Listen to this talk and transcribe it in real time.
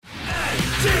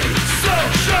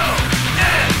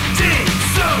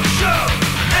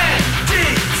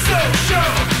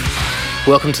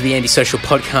Welcome to the Andy Social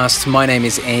Podcast. My name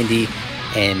is Andy,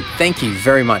 and thank you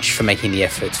very much for making the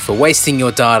effort, for wasting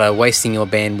your data, wasting your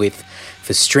bandwidth,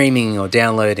 for streaming or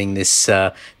downloading this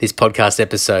podcast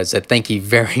episode. So thank you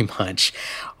very much.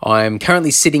 I'm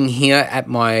currently sitting here at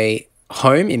my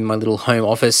home, in my little home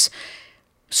office,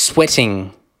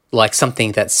 sweating like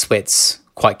something that sweats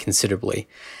quite considerably.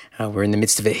 We're in the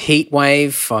midst of a heat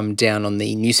wave. I'm down on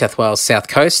the New South Wales south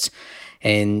coast,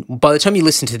 and by the time you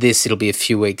listen to this, it'll be a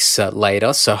few weeks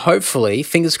later. So hopefully,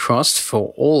 fingers crossed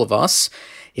for all of us,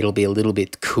 it'll be a little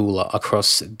bit cooler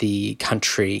across the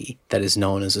country that is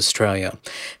known as Australia.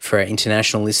 For our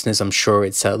international listeners, I'm sure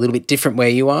it's a little bit different where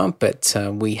you are, but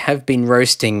we have been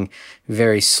roasting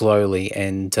very slowly,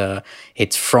 and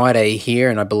it's Friday here,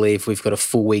 and I believe we've got a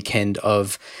full weekend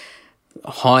of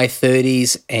high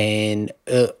 30s and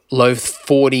low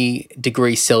 40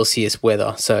 degrees Celsius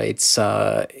weather. So it's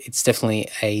definitely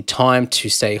a time to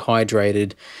stay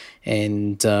hydrated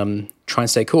and try and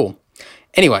stay cool.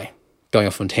 Anyway, going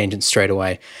off on tangents straight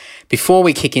away. Before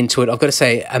we kick into it, I've got to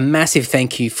say a massive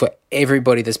thank you for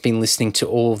everybody that's been listening to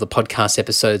all of the podcast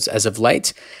episodes as of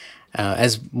late.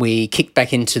 As we kicked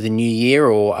back into the new year,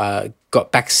 or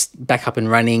got back up and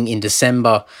running in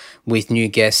December with new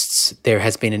guests, there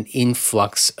has been an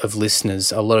influx of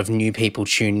listeners, a lot of new people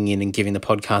tuning in and giving the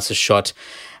podcast a shot.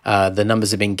 The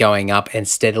numbers have been going up and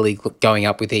steadily going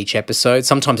up with each episode.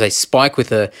 Sometimes they spike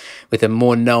with a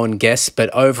more known guest, but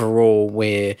overall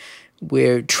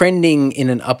we're trending in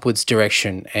an upwards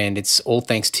direction, and it's all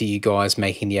thanks to you guys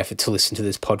making the effort to listen to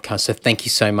this podcast. So thank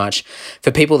you so much. For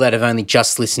people that have only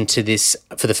just listened to this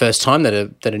for the first time,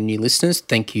 that are new listeners,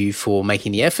 thank you for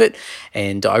making the effort,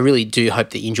 and I really do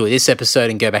hope that you enjoy this episode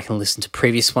and go back and listen to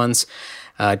previous ones.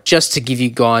 Just to give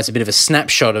you guys a bit of a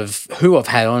snapshot of who I've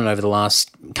had on over the last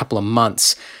couple of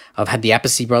months, I've had the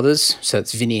Appice brothers, so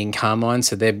it's Vinny and Carmine,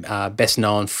 so they're best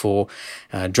known for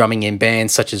drumming in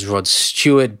bands such as Rod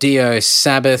Stewart, Dio,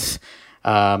 Sabbath,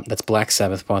 that's Black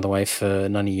Sabbath, by the way, for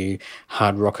none of you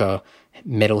hard rocker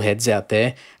metalheads out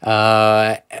there,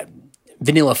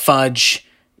 Vanilla Fudge,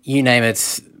 you name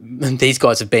it, these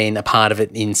guys have been a part of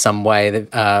it in some way.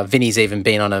 Vinny's even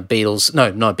been on a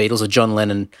John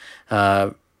Lennon,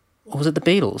 or was it the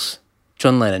Beatles?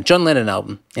 John Lennon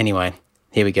album. Anyway,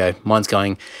 here we go. Mine's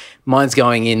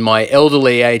going in my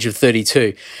elderly age of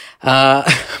 32.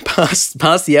 Past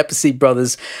the Appice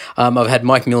brothers, I've had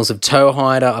Mike Mills of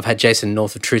Towhider. I've had Jason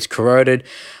North of Truth Corroded.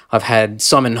 I've had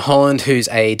Simon Holland, who's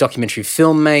a documentary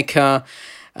filmmaker.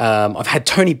 I've had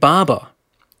Tony Barber.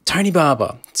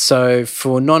 So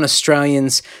for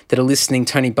non-Australians that are listening,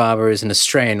 Tony Barber is an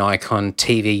Australian icon,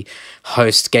 TV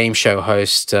host, game show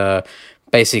host,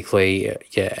 basically,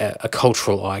 a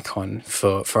cultural icon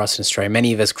for us in Australia.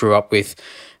 Many of us grew up with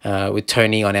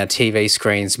Tony on our TV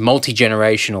screens,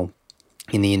 multi-generational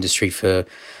in the industry for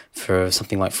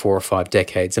something like 4 or 5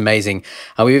 decades. Amazing.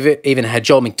 We've even had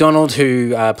Joel McDonald,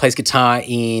 who plays guitar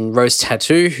in Rose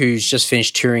Tattoo, who's just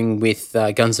finished touring with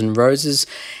Guns N' Roses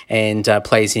and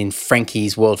plays in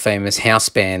Frankie's world-famous house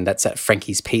band. That's at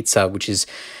Frankie's Pizza, which is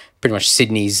pretty much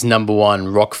Sydney's number one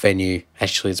rock venue.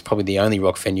 Actually, it's probably the only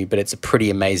rock venue, but it's a pretty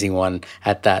amazing one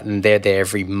at that. And they're there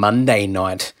every Monday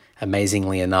night,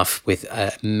 amazingly enough, with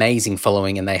an amazing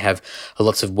following, and they have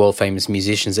lots of world-famous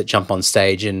musicians that jump on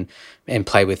stage and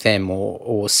play with them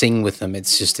or sing with them.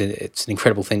 It's just it's an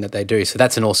incredible thing that they do. So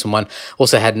that's an awesome one.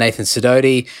 Also had Nathan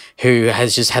Sidoti, who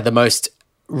has just had the most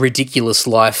ridiculous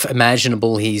life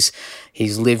imaginable. He's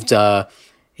lived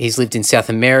in South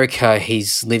America.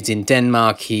 He's lived in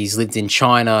Denmark. He's lived in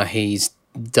China. He's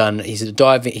done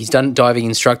diving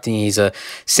instructing. He's a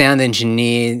sound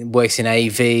engineer. Works in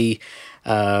AV.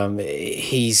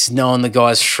 He's known the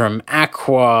guys from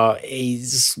Aqua.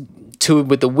 He's toured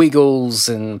with the Wiggles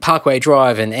and Parkway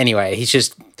Drive. And anyway, he's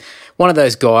just one of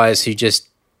those guys who just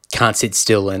can't sit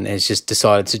still and has just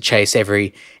decided to chase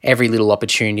every little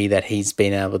opportunity that he's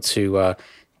been able to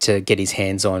get his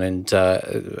hands on, and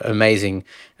amazing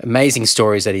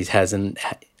stories that he has and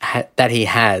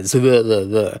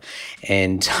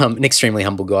and an extremely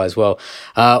humble guy as well.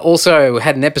 Also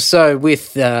had an episode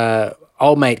with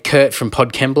old mate Kurt from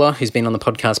Pod Kembla, who's been on the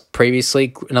podcast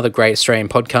previously, another great Australian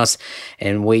podcast,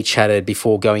 and we chatted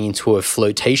before going into a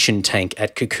flotation tank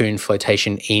at Cocoon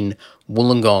Flotation in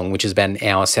Wollongong, which is about an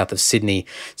hour south of Sydney.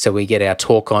 So we get our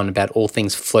talk on about all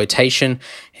things flotation,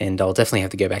 and I'll definitely have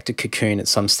to go back to Cocoon at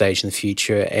some stage in the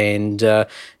future and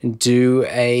do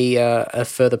a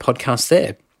further podcast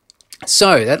there.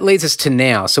 So that leads us to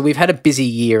now. So we've had a busy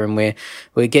year, and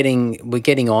we're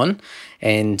getting on,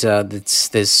 and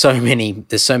there's so many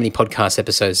podcast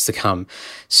episodes to come.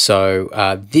 So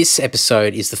this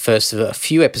episode is the first of a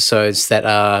few episodes that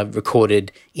are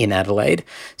recorded in Adelaide.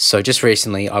 So just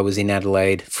recently I was in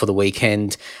Adelaide for the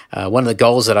weekend. One of the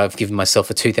goals that I've given myself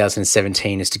for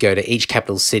 2017 is to go to each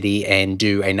capital city and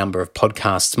do a number of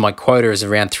podcasts. My quota is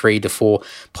around 3 to 4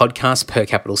 podcasts per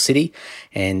capital city,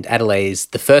 and Adelaide is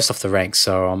the first off the rank.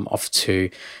 So I'm off to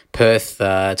Perth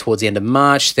towards the end of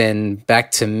March, then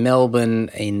back to Melbourne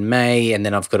in May, and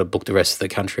then I've got to book the rest of the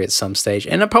country at some stage.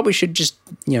 And I probably should just,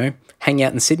 hang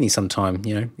out in Sydney sometime.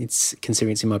 It's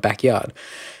considering it's in my backyard.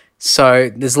 So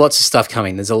there's lots of stuff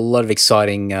coming. There's a lot of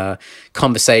exciting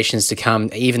conversations to come,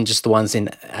 even just the ones in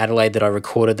Adelaide that I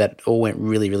recorded that all went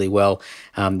really, really well.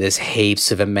 There's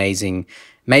heaps of amazing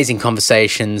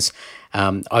conversations.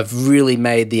 I've really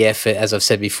made the effort, as I've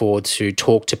said before, to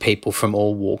talk to people from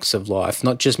all walks of life,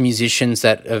 not just musicians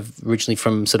that are originally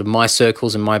from sort of my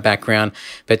circles and my background,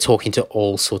 but talking to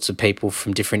all sorts of people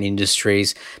from different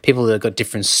industries, people that have got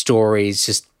different stories,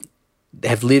 just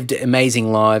have lived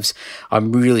amazing lives.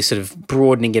 I'm really sort of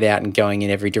broadening it out and going in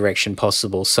every direction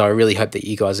possible. So I really hope that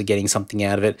you guys are getting something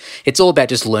out of it. It's all about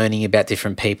just learning about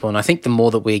different people. And I think the more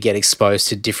that we get exposed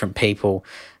to different people,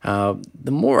 the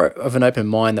more of an open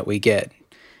mind that we get.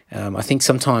 I think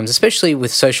sometimes, especially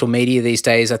with social media these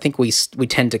days, I think we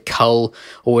tend to cull,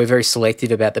 or we're very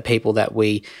selective about the people that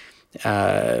we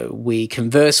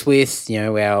converse with.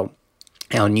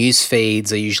 Our news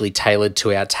feeds are usually tailored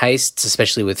to our tastes,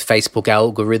 especially with Facebook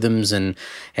algorithms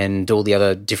and all the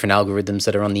other different algorithms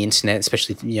that are on the internet,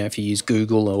 especially, if you use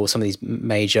Google or some of these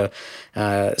major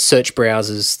search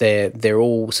browsers, they're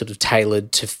all sort of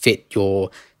tailored to fit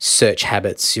your search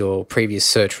habits, your previous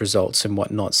search results and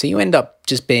whatnot. So you end up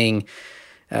just being,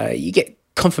 you get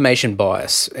confirmation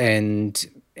bias, and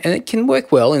it can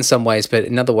work well in some ways, but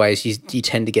in other ways you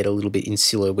tend to get a little bit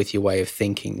insular with your way of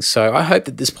thinking. So I hope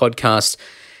that this podcast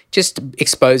just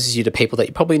exposes you to people that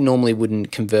you probably normally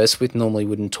wouldn't converse with, normally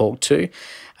wouldn't talk to.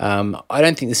 I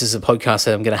don't think this is a podcast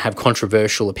that I'm going to have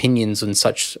controversial opinions and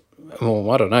such.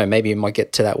 Well, I don't know, maybe I might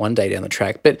get to that one day down the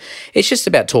track, but it's just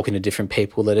about talking to different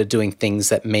people that are doing things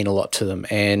that mean a lot to them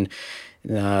and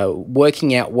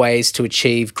working out ways to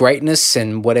achieve greatness,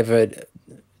 and whatever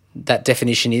that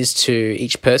definition is to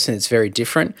each person, it's very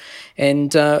different.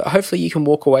 And hopefully you can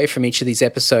walk away from each of these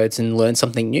episodes and learn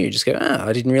something new. Just go,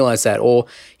 I didn't realize that. Or,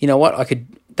 you know what,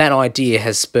 that idea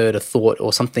has spurred a thought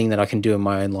or something that I can do in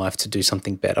my own life to do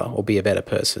something better or be a better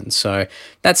person. So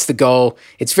that's the goal.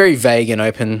 It's very vague and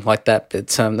open like that, but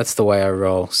that's the way I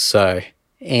roll. So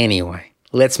anyway,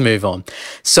 let's move on.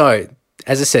 So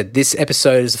as I said, this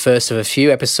episode is the first of a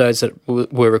few episodes that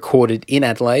were recorded in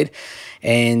Adelaide.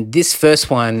 And this first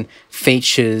one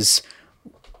features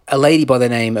a lady by the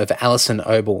name of Alison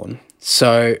Oborn.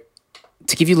 So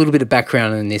to give you a little bit of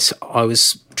background on this, I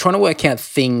was trying to work out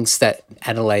things that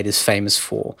Adelaide is famous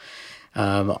for.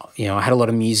 I had a lot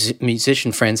of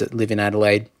musician friends that live in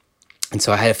Adelaide, and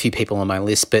so I had a few people on my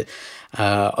list, but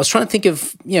I was trying to think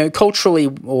of, culturally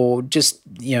or just,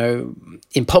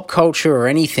 in pop culture or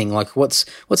anything, like what's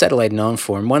Adelaide known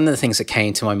for? And one of the things that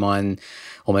came to my mind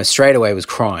almost straight away was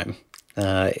crime.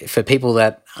 For people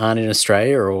that aren't in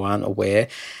Australia or aren't aware,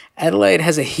 Adelaide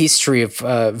has a history of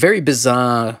very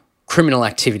bizarre criminal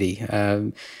activity.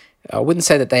 I wouldn't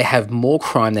say that they have more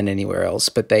crime than anywhere else,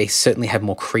 but they certainly have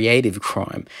more creative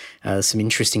crime. Some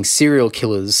interesting serial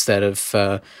killers that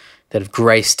have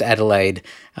graced Adelaide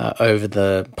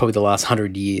over probably the last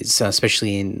 100 years,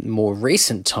 especially in more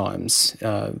recent times.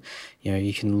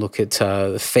 You can look at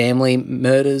the family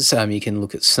murders. You can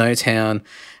look at Snowtown.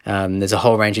 There's a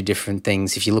whole range of different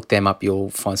things. If you look them up, you'll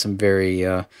find some very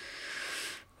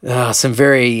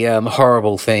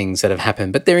horrible things that have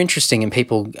happened. But they're interesting, and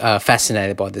people are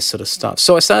fascinated by this sort of stuff.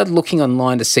 So I started looking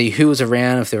online to see who was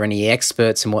around, if there were any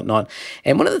experts and whatnot.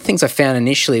 And one of the things I found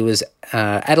initially was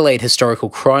Adelaide Historical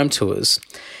Crime Tours.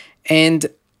 And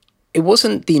it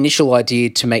wasn't the initial idea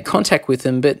to make contact with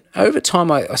them, but over time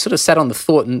I sort of sat on the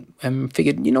thought and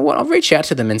figured, you know what, I'll reach out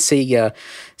to them and see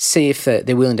if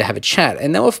they're willing to have a chat.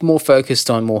 And they were more focused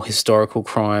on more historical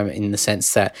crime, in the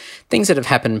sense that things that have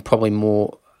happened probably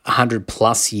more 100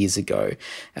 plus years ago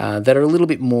that are a little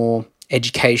bit more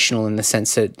educational, in the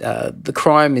sense that the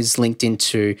crime is linked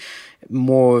into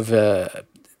more of a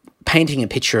painting a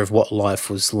picture of what life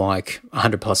was like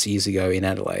 100 plus years ago in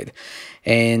Adelaide.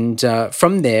 And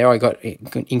from there, I got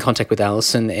in contact with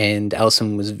Alison, and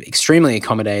Alison was extremely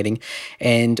accommodating.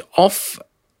 And off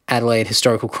Adelaide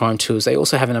Historical Crime Tours, they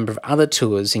also have a number of other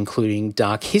tours, including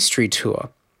Dark History Tour.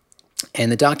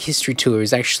 And the Dark History Tour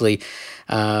is actually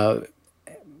held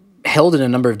held in a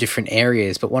number of different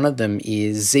areas, but one of them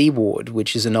is Z Ward,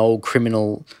 which is an old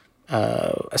criminal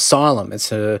asylum.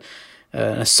 It's an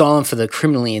asylum for the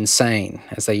criminally insane,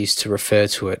 as they used to refer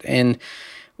to it. And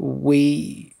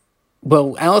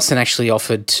Alison actually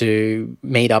offered to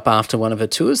meet up after one of her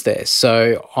tours there.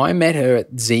 So I met her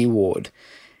at Z Ward,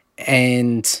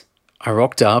 and I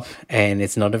rocked up, and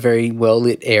it's not a very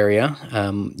well-lit area.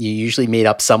 You usually meet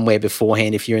up somewhere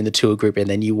beforehand if you're in the tour group, and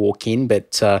then you walk in.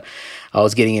 But I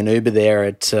was getting an Uber there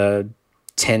at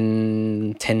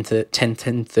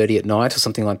 10:30 at night or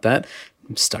something like that.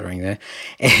 I'm stuttering there.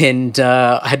 And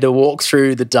I had to walk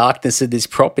through the darkness of this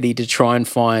property to try and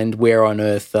find where on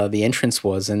earth the entrance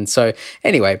was. And so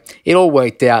anyway, it all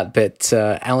worked out, but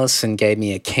Alison gave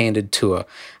me a candid tour.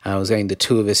 I was going the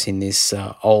two of us in this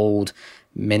old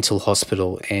mental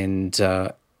hospital, and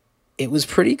it was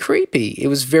pretty creepy. It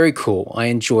was very cool. I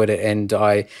enjoyed it, and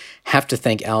I have to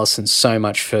thank Alison so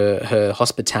much for her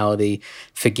hospitality,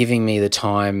 for giving me the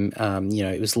time.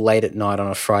 It was late at night on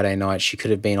a Friday night. She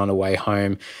could have been on her way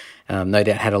home. No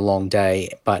doubt had a long day,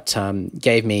 but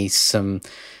gave me some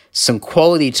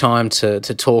quality time to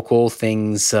talk all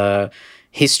things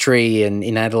history and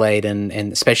in Adelaide,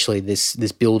 and especially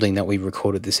this building that we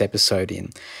recorded this episode in.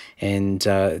 And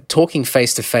talking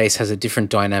face-to-face has a different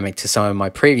dynamic to some of my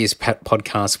previous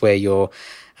podcasts where you're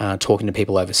talking to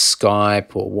people over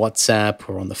Skype or WhatsApp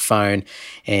or on the phone,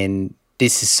 and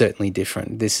this is certainly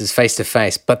different. This is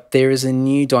face-to-face, but there is a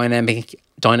new dynamic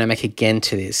again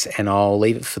to this, and I'll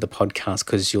leave it for the podcast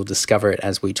because you'll discover it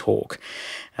as we talk.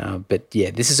 But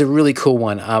yeah, this is a really cool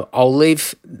one. I'll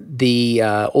leave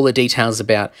all the details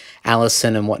about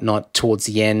Alison and whatnot towards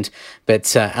the end.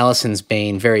 But Alison's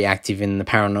been very active in the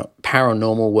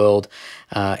paranormal world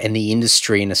and the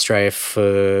industry in Australia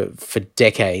for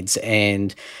decades,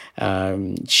 and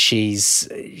she's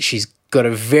got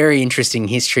a very interesting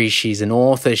history. She's an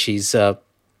author. She's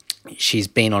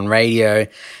been on radio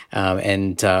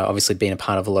and obviously been a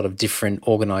part of a lot of different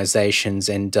organisations,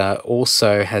 and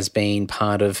also has been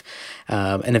part of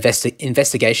an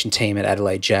investigation team at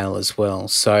Adelaide Jail as well.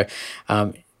 So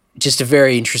just a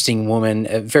very interesting woman,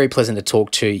 very pleasant to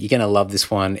talk to. You're going to love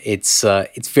this one. It's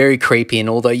very creepy, and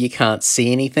although you can't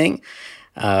see anything,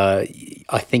 I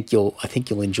think you'll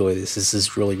enjoy this. This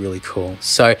is really, really cool.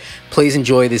 So please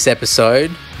enjoy this episode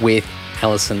with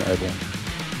Alison Oborn.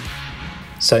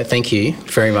 So thank you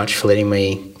very much for letting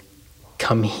me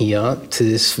come here to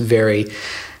this very,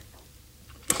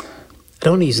 I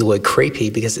don't want to use the word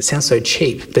creepy because it sounds so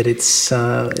cheap, but it's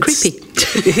creepy.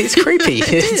 It's creepy.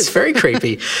 It's very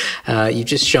creepy. You've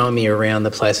just shown me around the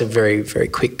place, a very, very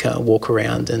quick walk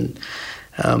around, and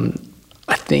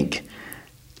I think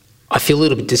I feel a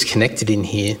little bit disconnected in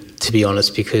here, to be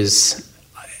honest, because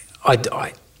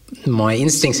my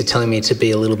instincts are telling me to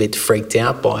be a little bit freaked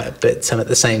out by it, but at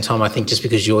the same time, I think just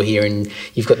because you're here and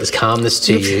you've got this calmness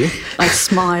to you. I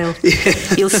smile.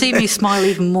 You'll see me smile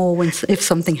even more if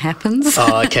something happens.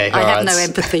 Oh, okay. I have no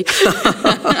empathy.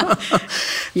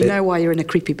 You know why you're in a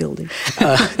creepy building.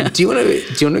 Do you want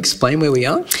to explain where we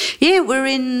are? Yeah, we're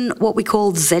in what we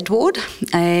call Z Ward,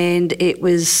 and it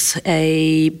was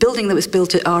a building that was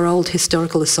built at our old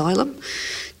historical asylum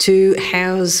to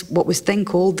house what was then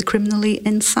called the criminally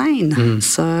insane.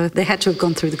 So they had to have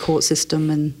gone through the court system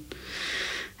and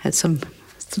had some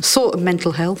sort of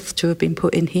mental health to have been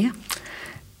put in here.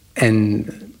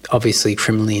 And obviously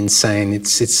criminally insane,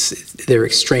 they're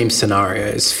extreme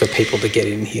scenarios for people to get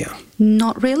in here.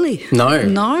 Not really. No.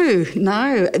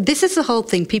 This is the whole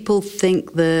thing. People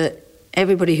think that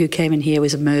everybody who came in here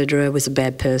was a murderer, was a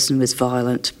bad person, was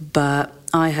violent, but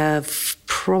I have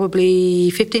probably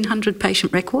 1,500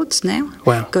 patient records now.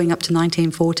 Wow. Going up to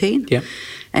 1914. Yeah.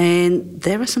 And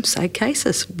there are some sad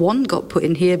cases. One got put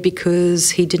in here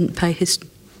because he didn't pay his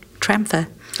tram fare.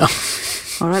 Oh.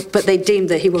 All right, but they deemed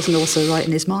that he wasn't also right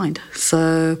in his mind.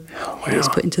 So he was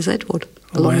put into Z Ward,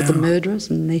 along with the murderers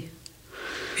and the...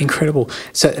 Incredible.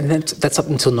 So and that's up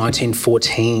until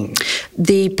 1914.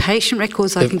 The patient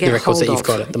records I can get hold of. The records that you've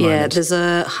got at the moment. Yeah, there's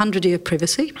 100-year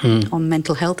privacy on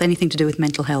mental health, anything to do with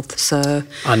mental health. So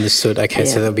understood. Okay,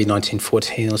 so that'll be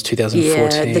 1914. It was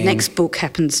 2014. Yeah, the next book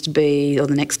happens to be, or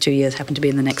the next 2 years happen to be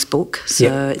in the next book.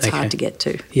 So it's hard to get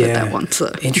to with that one.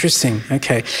 So. Interesting.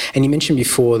 Okay. And you mentioned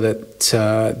before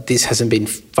that this hasn't been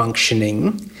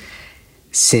functioning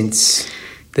since...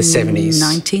 the 70s.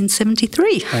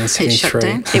 1973. It shut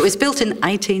down. It was built in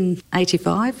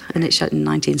 1885 and it shut in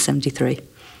 1973.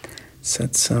 So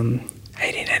it's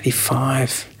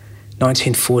 1885,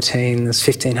 1914, there's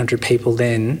 1,500 people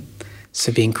then.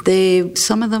 So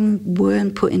some of them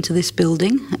weren't put into this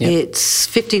building. Yep.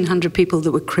 It's 1,500 people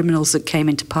that were criminals that came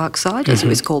into Parkside, as it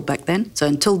was called back then. So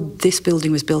until this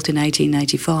building was built in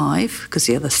 1885, because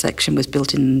the other section was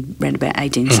built in around about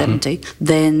 1870,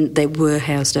 then they were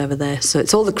housed over there. So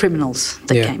it's all the criminals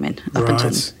that came in up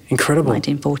until Incredible.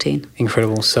 1914.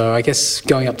 Incredible. So I guess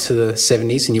going up to the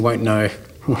 70s, and you won't know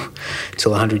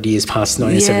until 100 years past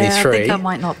 1973. Yeah, I think I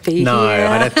might not be No, here.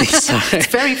 I don't think so. It's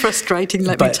very frustrating,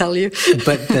 let me tell you.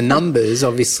 But the numbers,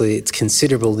 obviously, it's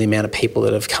considerable, the amount of people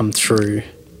that have come through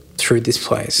this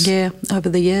place. Yeah, over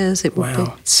the years it would be.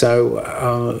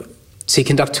 So, so you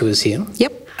conduct tours here?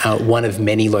 Yep. One of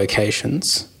many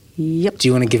locations. Yep. Do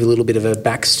you want to give a little bit of a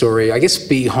backstory, I guess,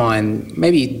 behind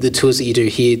maybe the tours that you do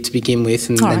here to begin with,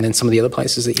 and then some of the other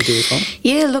places that you do as well?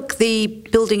 Yeah, look, the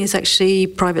building is actually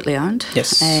privately owned.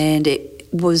 Yes. And it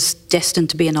was destined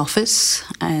to be an office,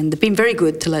 and they've been very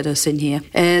good to let us in here.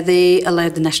 They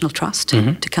allowed the National Trust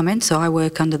to come in, so I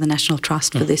work under the National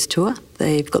Trust for this tour.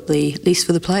 They've got the lease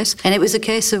for the place. And it was a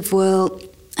case of, well,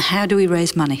 how do we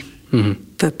raise money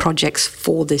for projects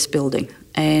for this building?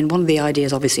 And one of the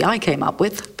ideas, obviously, I came up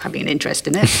with, having an interest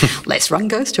in it, let's run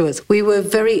ghost tours. We were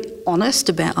very honest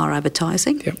about our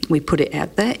advertising. Yep. We put it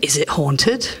out there. Is it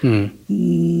haunted?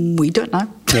 We don't know.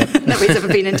 Yep. Nobody's ever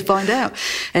been in to find out.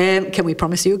 Can we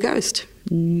promise you a ghost?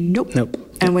 Nope.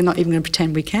 And we're not even going to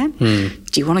pretend we can.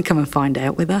 Do you want to come and find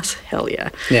out with us? Hell yeah.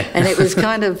 And it was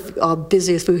kind of our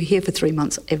busiest. We were here for 3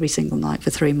 months, every single night for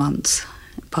 3 months,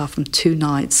 apart from 2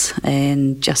 nights,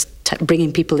 and just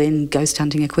bringing people in, ghost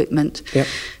hunting equipment,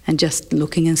 and just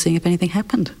looking and seeing if anything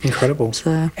happened. Incredible.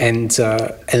 So, and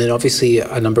then obviously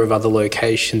a number of other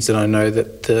locations, and I know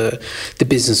that the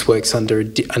business works under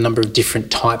a number of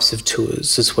different types of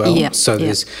tours as well. So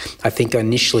there's, I think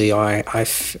initially I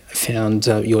found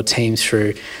your team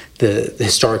through the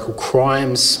historical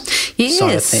crimes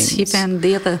side of things. Yes, you found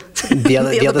the other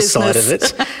the other side of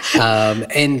it.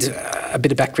 And a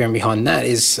bit of background behind that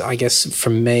is, I guess,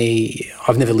 from me,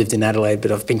 I've never lived in Adelaide, but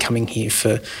I've been coming here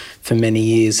for many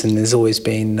years, and there's always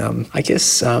been, I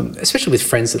guess, especially with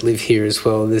friends that live here as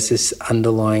well, there's this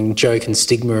underlying joke and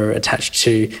stigma attached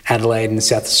to Adelaide and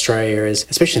South Australia,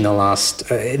 especially in the last,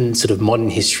 in sort of modern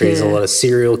history, there's a lot of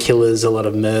serial killers, a lot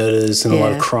of murders, and a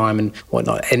lot of crime and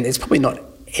whatnot. And it's probably not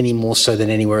any more so than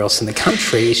anywhere else in the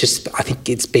country. It's just, I think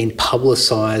it's been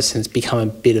publicised and it's become a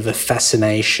bit of a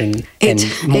fascination, and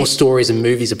more stories and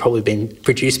movies have probably been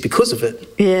produced because of it.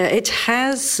 Yeah, it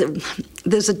has.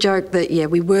 There's a joke that,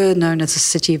 we were known as a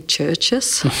city of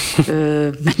churches.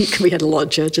 We had a lot of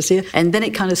churches here. And then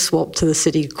it kind of swapped to the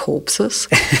city of corpses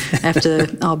after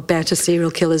our bout of serial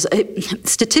killers.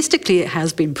 Statistically, it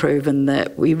has been proven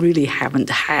that we really haven't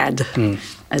had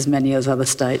as many as other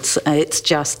states. It's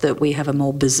just that we have a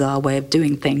more bizarre way of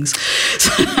doing things.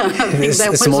 So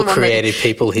there's more creative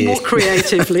people here. More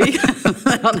creatively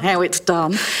on how it's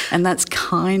done. And that's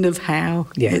kind of how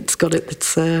it's got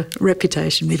its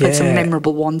reputation. We've had some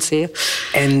memorable ones here.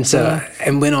 And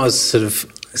when I was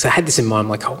so I had this in mind, I'm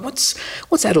like,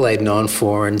 what's Adelaide known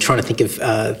for? And trying to think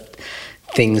of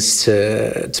things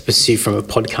to pursue from a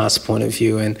podcast point of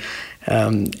view, and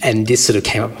this sort of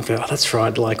came up and go, that's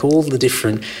right, like all the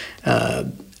different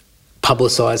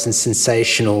publicised and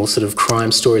sensational sort of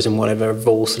crime stories and whatever have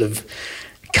all sort of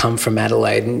come from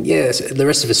Adelaide. And the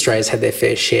rest of Australia's had their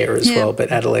fair share as well,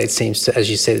 but Adelaide seems to, as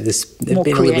you said, they've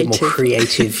been a little bit more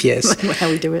creative. Yes. How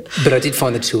we do it. But I did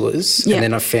find the tours, and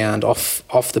then I found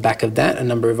off the back of that a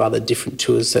number of other different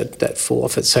tours that fall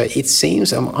off it. So it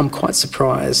seems, I'm quite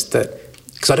surprised that,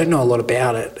 because I don't know a lot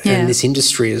about it and this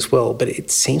industry as well, but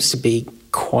it seems to be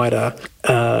quite a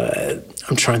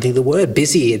I'm trying to think of the word,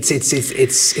 busy.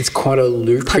 It's quite a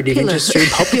lucrative industry.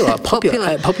 Popular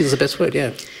is the best word.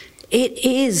 It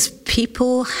is.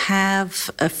 People have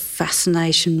a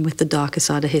fascination with the darker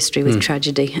side of history, with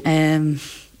tragedy.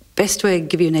 Best way to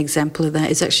give you an example of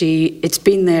that is actually, it's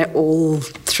been there all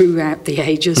throughout the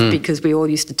ages, because we all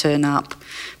used to turn up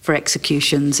for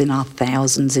executions in our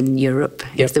thousands in Europe.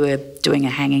 If they were doing a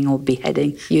hanging or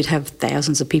beheading, you'd have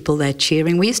thousands of people there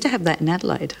cheering. We used to have that in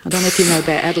Adelaide. I don't know if you know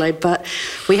about Adelaide, but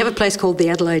we have a place called the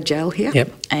Adelaide Jail here.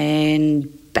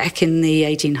 And back in the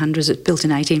 1800s, it was built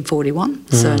in 1841.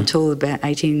 So until about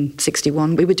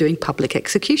 1861, we were doing public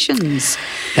executions.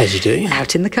 As you do.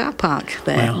 Out in the car park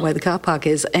there, where the car park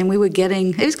is. And it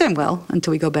was going well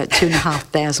until we got about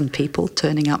 2,500 people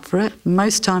turning up for it.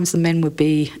 Most times the men would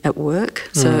be at work.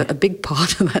 So a big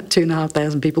part of that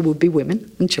 2,500 people would be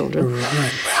women and children.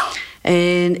 Right, wow.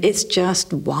 And it's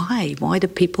just why? Why do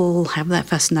people have that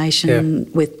fascination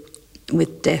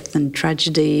with death and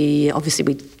tragedy? Obviously,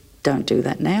 we don't do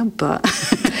that now, but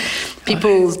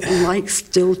People like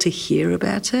still to hear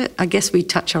about it. I guess we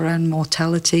touch our own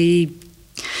mortality.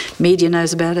 Media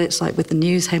knows about it. It's like with the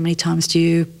news, how many times do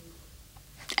you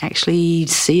actually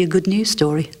see a good news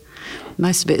story?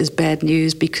 Most of it is bad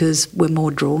news because we're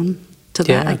more drawn to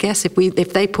that, I guess.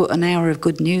 If they put an hour of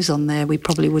good news on there, we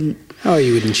probably wouldn't. Oh,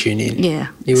 you wouldn't tune in. Yeah.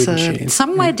 You wouldn't tune in.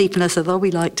 Somewhere deep in us, although we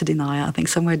like to deny it, I think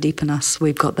somewhere deep in us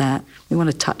we've got that. We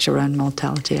want to touch our own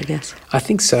mortality, I guess. I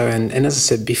think so. And as I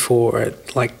said before,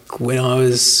 like when I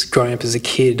was growing up as a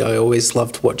kid, I always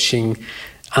loved watching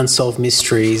unsolved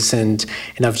mysteries, and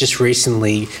I've just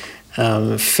recently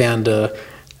found a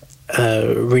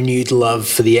renewed love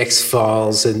for the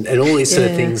X-Files and all these sort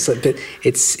of things. But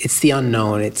it's the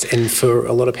unknown. And for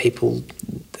a lot of people,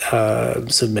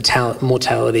 sort of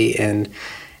mortality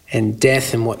and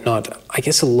death and whatnot, I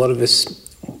guess a lot of us,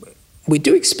 we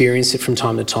do experience it from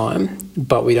time to time,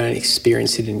 but we don't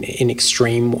experience it in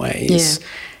extreme ways. Yeah.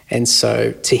 And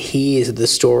so to hear the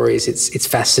stories, it's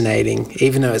fascinating,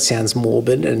 even though it sounds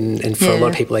morbid, and for a lot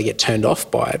of people they get turned off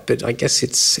by it. But I guess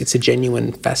it's a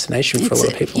genuine fascination for a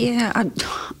lot of people. Yeah,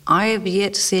 I have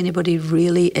yet to see anybody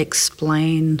really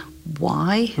explain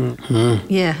why. Mm-hmm.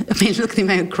 Yeah, I mean, look at the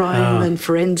amount of crime and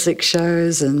forensic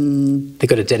shows, and they've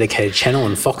got a dedicated channel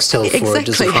on Foxtel for it,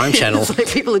 just a crime channel. It's like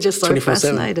people are just so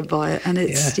fascinated by it, and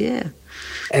it's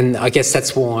And I guess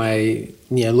that's why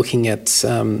looking at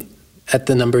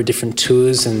the number of different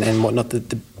tours and whatnot that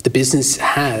the business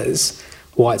has,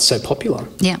 why it's so popular.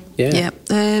 Yeah.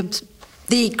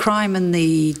 The crime and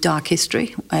the dark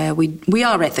history, we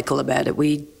are ethical about it.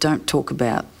 We don't talk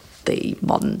about the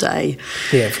modern day.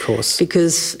 Yeah, of course.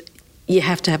 Because you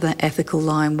have to have that ethical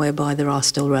line whereby there are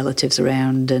still relatives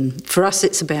around. And for us,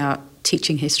 it's about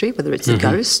teaching history, whether it's the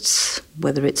ghosts,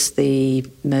 whether it's the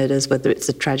murders, whether it's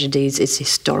the tragedies, it's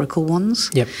historical ones.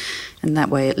 Yep. And that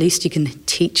way, at least you can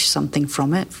teach something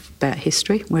from it about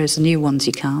history, whereas the new ones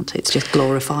you can't. It's just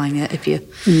glorifying it.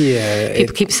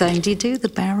 People keep saying, do you do the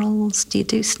barrels? Do you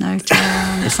do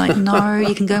Snowtown? It's like, no,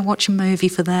 you can go and watch a movie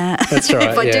for that. That's right.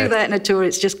 If I do that in a tour,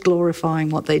 it's just glorifying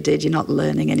what they did. You're not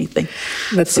learning anything.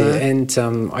 That's it. And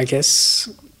I guess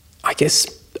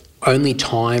only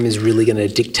time is really going to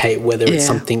dictate whether it's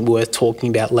something worth talking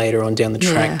about later on down the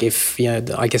track. If,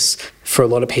 I guess for a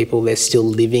lot of people, they're still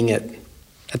living it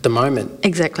at the moment.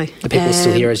 Exactly. The people are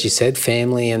still here, as you said,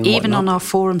 family and even whatnot. on our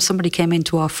forum, somebody came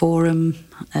into our forum,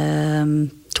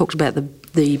 talked about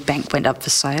the bank went up for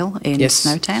sale in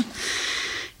Snowtown,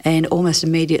 and almost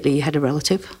immediately you had a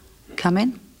relative come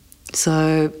in.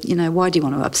 So, why do you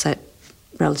want to upset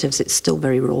relatives? It's still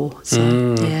very raw.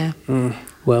 So,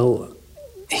 Well,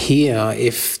 here,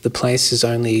 if the place is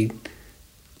only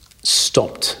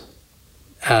stopped,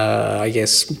 I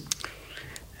guess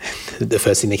the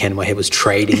first thing that came to my head was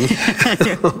trading.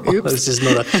 It's just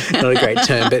not a great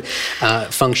term, but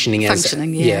functioning was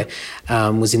in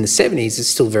the 70s. It's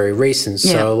still very recent.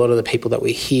 So a lot of the people that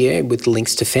we hear with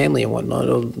links to family and whatnot,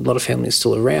 a lot of family is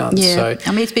still around. Yeah. So,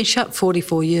 I mean, it's been shut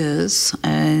 44 years,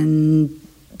 and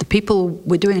the people,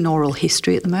 we're doing an oral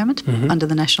history at the moment under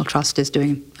the National Trust is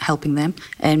helping them.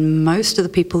 And most of the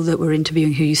people that we're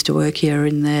interviewing who used to work here are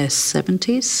in their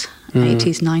 70s,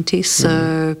 80s, 90s.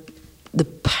 So the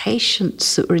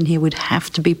patients that were in here would have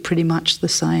to be pretty much the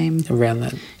same. Around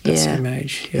that same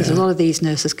age, Because a lot of these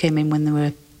nurses came in when they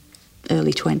were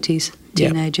early 20s,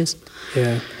 teenagers.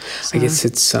 Yeah. So. I guess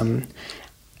it's,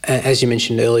 as you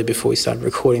mentioned earlier before we started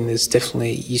recording, there's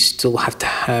definitely, you still have to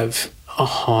have a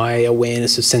high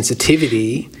awareness of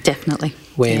sensitivity. Definitely.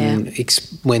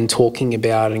 When talking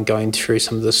about and going through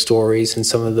some of the stories and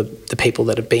some of the people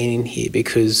that have been in here,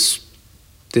 because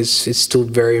it's still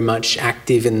very much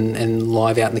active and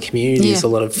live out in the community. There's a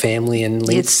lot of family and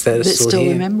links that are still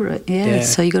here. Remember it,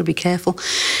 so you've got to be careful.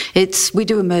 We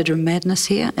do a murder and madness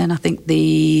here, and I think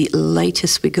the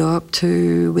latest we go up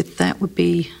to with that would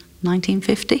be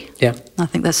 1950. Yeah. I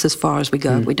think that's as far as we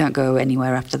go. We don't go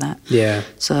anywhere after that. Yeah.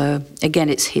 So, again,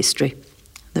 it's history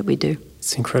that we do.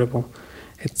 It's incredible.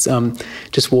 It's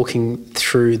just walking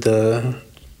through the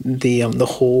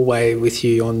hallway with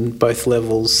you on both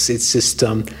levels. It's just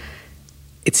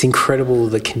it's incredible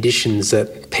the conditions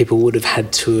that people would have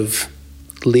had to have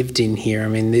lived in here. I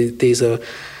mean, these are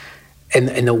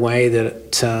in a way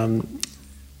that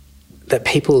that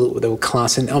people that were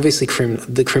classed, and obviously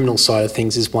the criminal side of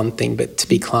things is one thing, but to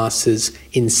be classed as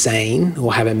insane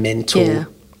or have a mental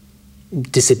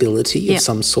disability of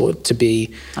some sort, to be...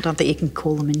 I don't think you can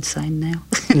call them insane now.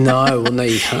 No,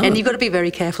 you can't. And you've got to be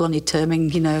very careful on your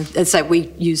terming, as say we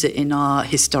use it in our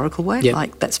historical way,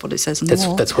 like that's what it says in the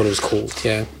law. That's what it was called,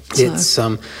 yeah.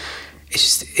 So.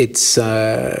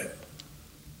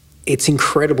 It's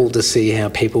incredible to see how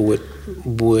people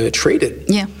were treated.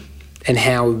 Yeah. and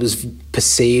how it was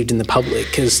perceived in the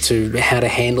public as to how to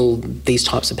handle these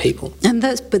types of people. And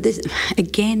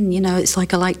again, it's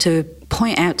like I like to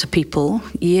point out to people,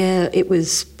 it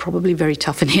was probably very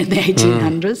tough in here in the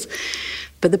 1800s,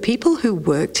 but the people who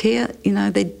worked here,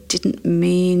 they didn't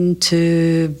mean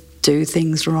to do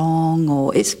things wrong,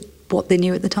 or it's what they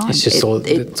knew at the time. It's just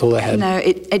it's all they had.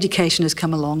 Education has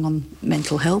come along on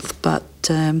mental health, but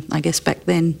I guess back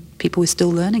then people were still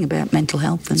learning about mental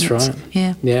health. And That's right.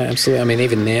 Yeah, absolutely. I mean,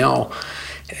 even now,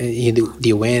 the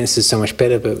awareness is so much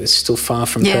better, but it's still far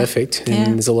from perfect.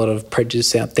 And there's a lot of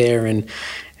prejudice out there, and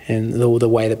the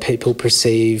way that people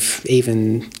perceive,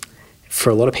 even for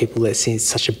a lot of people, they see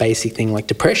such a basic thing like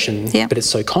depression, but it's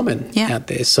so common out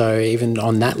there. So even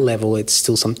on that level, it's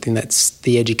still something that's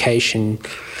the education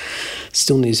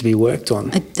still needs to be worked on.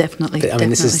 Definitely. But,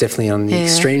 this is definitely on the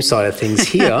extreme side of things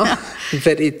here,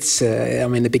 but it's,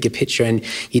 the bigger picture. And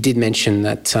you did mention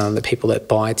that the people that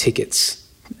buy tickets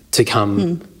to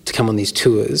come on these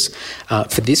tours,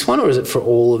 for this one, or is it for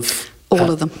all of them? All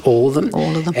of them?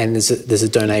 All of them. And there's a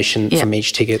donation from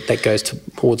each ticket that goes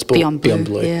towards Beyond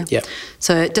Blue. Yeah.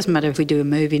 So it doesn't matter if we do a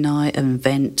movie night, an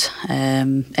event,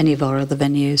 any of our other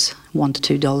venues, $1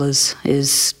 to $2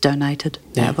 is donated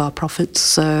out of our profits.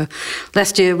 So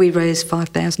last year we raised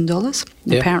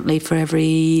 $5,000.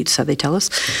 Apparently so they tell us,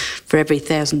 for every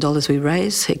 $1,000 we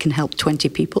raise, it can help 20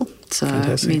 people. So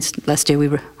it means last year we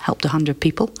helped 100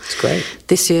 people. That's great.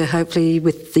 This year, hopefully,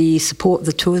 with the support of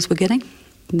the tours we're getting,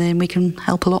 then we can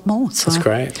help a lot more. So that's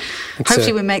great.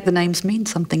 Hopefully we make the names mean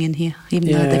something in here,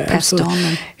 even though they've passed on.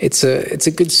 And it's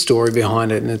a good story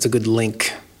behind it, and it's a good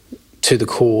link to the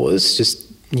cause, just,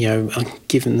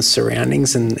 given the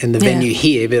surroundings and the venue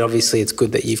here, but obviously it's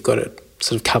good that you've got it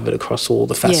sort of covered across all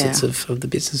the facets of the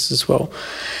business as well.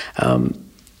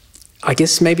 I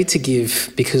guess maybe to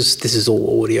give, because this is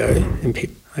all audio and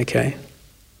people, okay.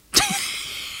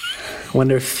 I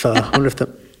wonder if the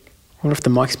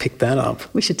mics picked that up.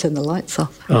 We should turn the lights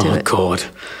off. God.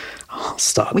 I'll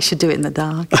start. We should do it in the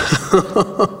dark.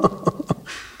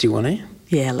 Do you want to?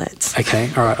 Yeah, let's.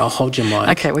 Okay, all right, I'll hold your mic.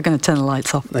 Okay, we're going to turn the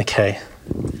lights off. Okay.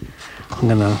 I'm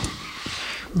going to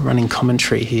running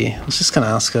commentary here. I was just going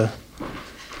to ask her.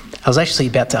 I was actually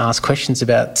about to ask questions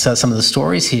about some of the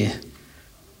stories here.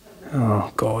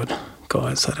 Oh, God.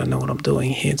 Guys, I don't know what I'm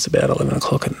doing here. It's about 11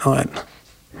 o'clock at night.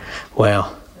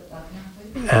 Wow.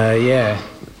 Yeah.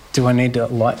 Do I need to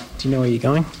light? Do you know where you're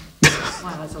going?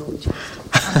 My eyes are all adjusted.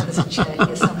 I know there's a chair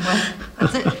here somewhere.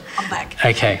 That's it. I'm back.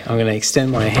 Okay, I'm going to extend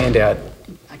my hand out.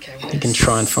 Okay. You can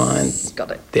try and find.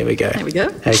 Got it. There we go. There we go.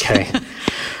 Okay.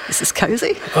 This is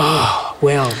cosy. Oh,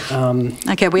 well.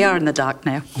 Okay, we are in the dark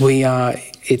now. We are.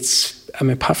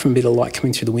 Apart from a bit of light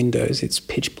coming through the windows, it's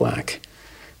pitch black.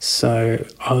 So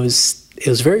it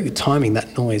was very good timing,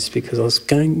 that noise, because I was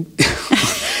going.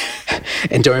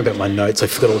 And don't worry about my notes. I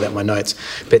forgot all about my notes.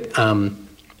 But I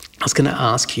was going to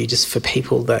ask you, just for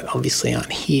people that obviously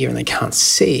aren't here and they can't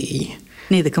see.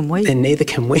 Neither can we. And neither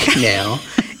can we now.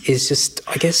 Is just,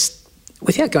 I guess,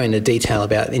 without going into detail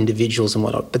about individuals and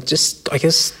whatnot, but just, I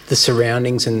guess, the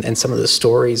surroundings and some of the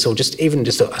stories, or just even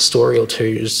just a story or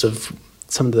two of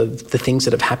some of the things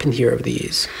that have happened here over the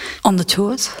years. On the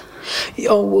tours?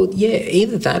 Oh, well, yeah,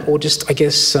 either that or just, I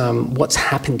guess, what's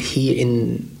happened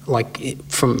here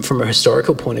from a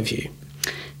historical point of view.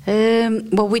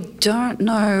 Well, we don't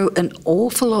know an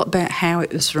awful lot about how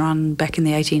it was run back in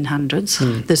the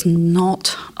 1800s. There's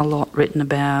not a lot written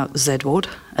about Zedward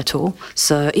at all.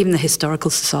 So even the Historical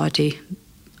Society,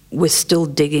 we're still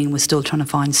digging, we're still trying to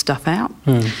find stuff out.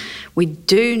 We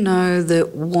do know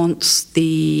that once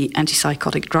the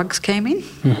antipsychotic drugs came in,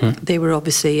 they were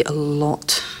obviously a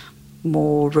lot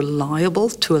more reliable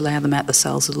to allow them out the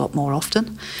cells a lot more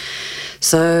often.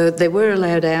 So they were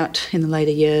allowed out in the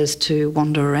later years to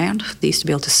wander around. They used to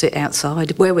be able to sit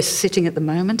outside. Where we're sitting at the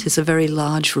moment is a very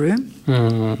large room,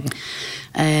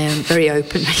 very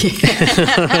open.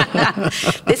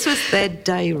 This was their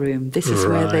day room. This is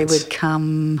where they would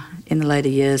come in the later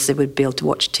years. They would be able to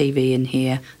watch TV in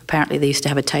here. Apparently they used to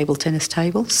have a table tennis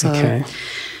table. So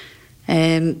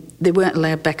they weren't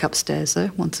allowed back upstairs, though,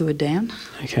 once they were down,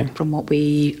 from what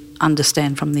we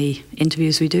understand from the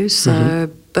interviews we do.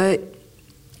 So, but...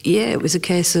 yeah, it was a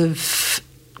case of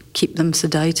keep them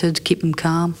sedated, keep them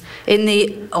calm. In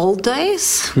the old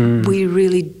days, we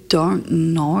really don't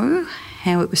know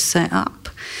how it was set up.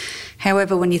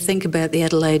 However, when you think about the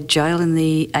Adelaide jail in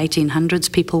the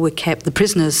 1800s, people were kept, the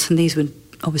prisoners, and these were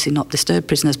obviously not disturbed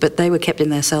prisoners, but they were kept in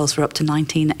their cells for up to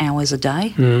 19 hours a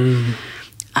day. And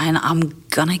I'm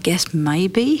going to guess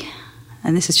maybe,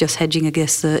 and this is just hedging a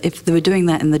guess, that if they were doing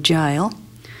that in the jail,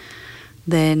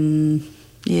 then...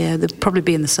 Yeah, they'll probably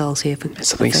be in the cells here.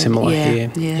 Something similar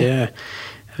here. Yeah.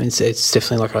 I mean, it's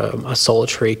definitely like a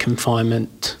solitary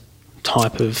confinement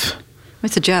type of...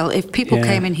 It's a jail. If people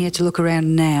came in here to look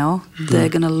around now, they're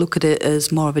going to look at it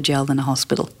as more of a jail than a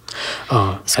hospital.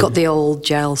 Oh, it's got the old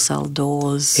jail cell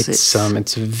doors.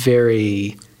 It's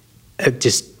very...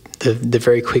 just the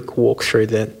very quick walk through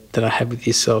that I had with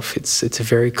yourself, it's a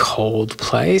very cold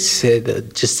place,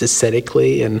 just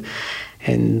aesthetically, and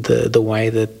the way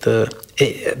that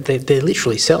they're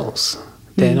literally cells.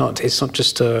 They're not. It's not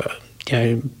just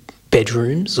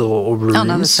bedrooms or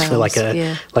rooms for like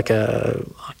a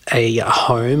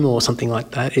home or something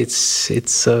like that. It's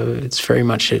very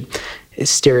much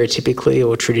it's stereotypically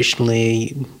or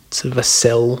traditionally sort of a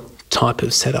cell type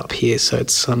of setup here. So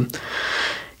it's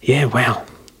wow.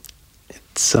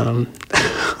 It's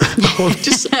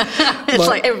just it's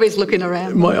like everybody's looking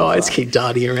around. My eyes keep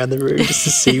darting around the room just to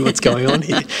see what's going on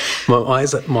here.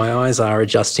 My eyes are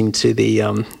adjusting to the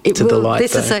light.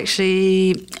 This is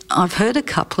actually, I've heard a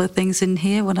couple of things in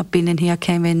here. When I've been in here,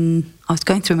 I was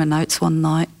going through my notes one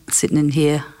night, sitting in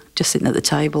here, just sitting at the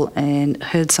table, and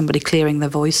heard somebody clearing their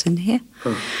voice in here,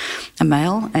 a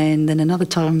male. And then another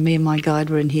time, me and my guide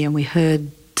were in here, and we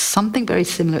heard something very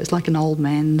similar. It was like an old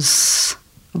man's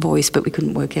voice, but we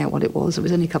couldn't work out what it was. It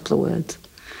was only a couple of words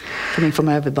coming from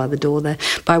over by the door there.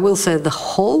 But I will say the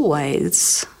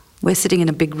hallways, we're sitting in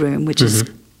a big room, which is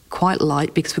quite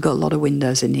light because we've got a lot of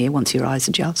windows in here once your eyes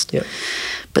adjust. Yep.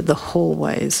 But the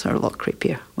hallways are a lot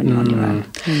creepier when you're on your own,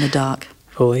 in the dark.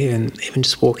 Well, even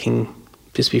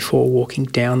just before walking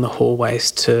down the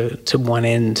hallways to one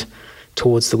end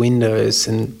towards the windows,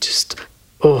 and just...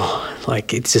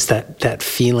 it's just that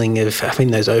feeling of having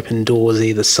those open doors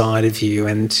either side of you,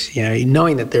 and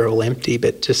knowing that they're all empty,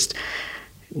 but just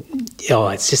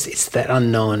it's that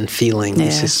unknown feeling. Yeah.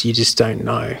 It's just, you just don't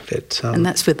know. But and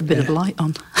that's with a bit of light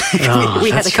on. we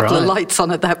had a couple of lights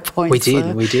on at that point. We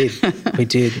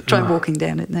did. Try walking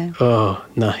down it now. Oh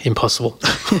no, impossible.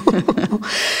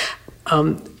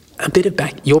 A bit of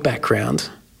your background.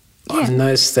 Yeah. I've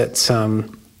noticed that.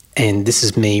 And this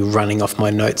is me running off my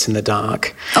notes in the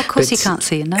dark. Of course, you can't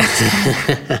see your notes.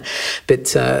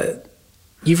 But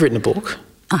you've written a book.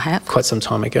 I have. Quite some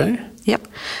time ago. Yep. Do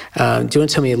you want to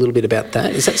tell me a little bit about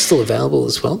that? Is that still available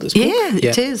as well, this book? Yeah,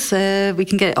 it is. We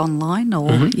can get it online,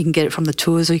 or you can get it from the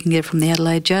tours, or you can get it from the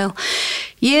Adelaide jail.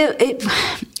 Yeah,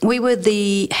 we were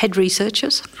the head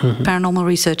researchers, paranormal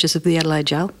researchers of the Adelaide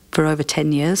jail for over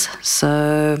 10 years.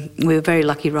 So we were very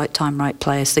lucky, right time, right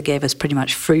place. They gave us pretty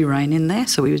much free rein in there,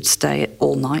 so we would stay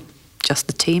all night, just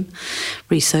the team,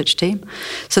 research team.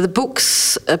 So the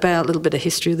book's about a little bit of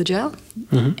history of the jail.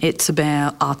 It's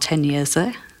about our 10 years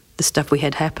there, the stuff we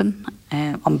had happen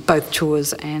on both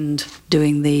tours and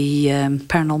doing the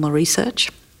paranormal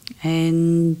research.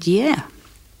 And yeah,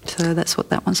 so that's what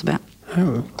that one's about.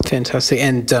 Oh, fantastic.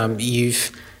 And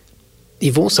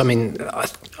you've also, I mean, I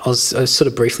was sort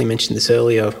of briefly mentioned this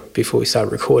earlier before we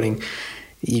started recording,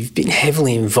 you've been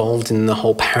heavily involved in the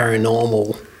whole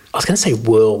paranormal, I was going to say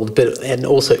world, and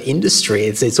also industry.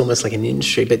 It's almost like an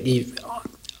industry, but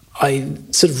I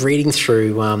sort of reading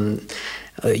through,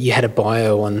 you had a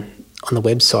bio on the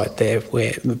website there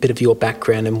where a bit of your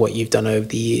background and what you've done over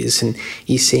the years, and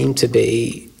you seem to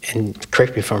be, and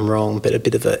correct me if I'm wrong, but a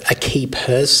bit of a key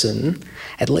person,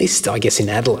 at least I guess in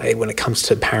Adelaide, when it comes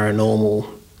to paranormal,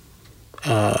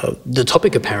 the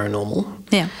topic of paranormal.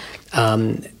 Yeah.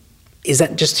 Is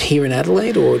that just here in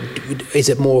Adelaide, or is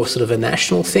it more sort of a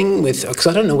national thing? Because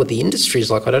I don't know what the industry is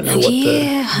like. I don't know what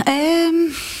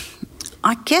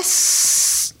I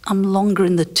guess I'm longer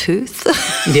in the tooth.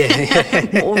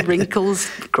 More wrinkles,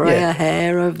 greyer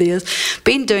hair over the years.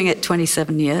 Been doing it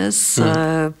 27 years.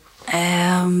 So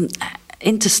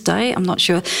interstate, I'm not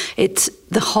sure.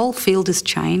 The whole field has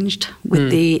changed with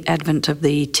the advent of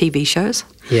the TV shows.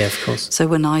 Yeah, of course. So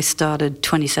when I started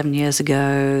 27 years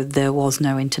ago, there was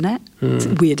no internet. As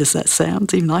weird as that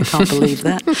sounds, even I can't believe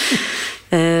that.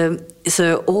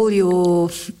 So all your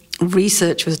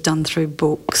research was done through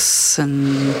books,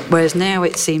 and whereas now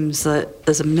it seems that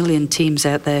there's a million teams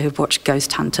out there who've watched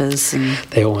Ghost Hunters, and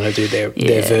they all want to do their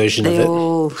version of it. They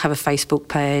all have a Facebook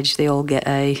page. They all get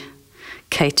a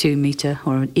K2 meter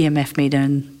or an EMF meter,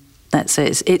 and that's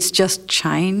it. It's just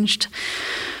changed.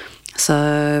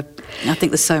 So I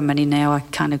think there's so many now, I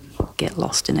kind of get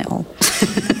lost in it all.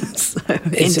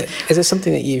 Is there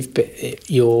something that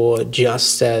you're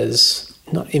just as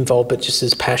not involved, but just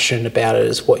as passionate about it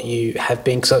as what you have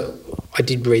been? Because I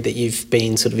did read that you've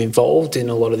been sort of involved in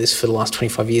a lot of this for the last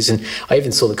 25 years, and I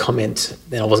even saw the comment,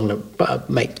 and I wasn't going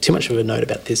to make too much of a note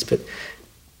about this, but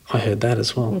I heard that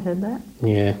as well. You heard that?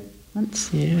 Yeah.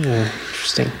 Once. Yeah,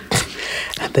 interesting.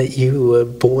 that you were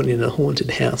born in a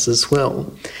haunted house as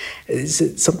well. Is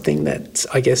it something that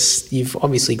I guess you've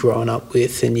obviously grown up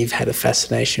with and you've had a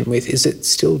fascination with? Is it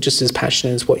still just as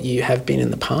passionate as what you have been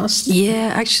in the past?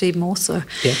 Yeah, actually more so.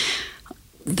 Yeah.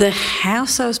 The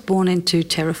house I was born into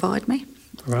terrified me.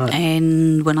 Right.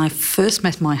 And when I first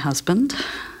met my husband,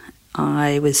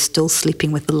 I was still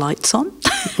sleeping with the lights on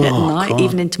at night. God.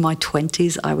 Even into my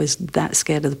 20s, I was that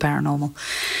scared of the paranormal.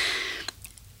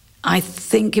 I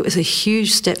think it was a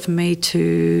huge step for me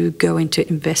to go into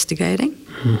investigating.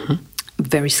 Mm-hmm. A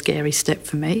very scary step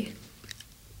for me.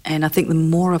 And I think the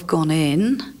more I've gone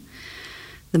in,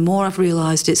 the more I've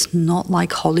realised it's not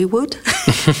like Hollywood.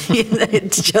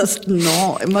 It's just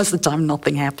not. Most of the time,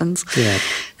 nothing happens. Yeah.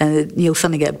 And you'll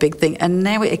suddenly get a big thing. And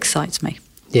now it excites me.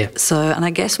 Yeah. So, and I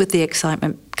guess with the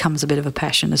excitement comes a bit of a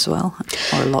passion as well,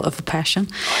 or a lot of a passion.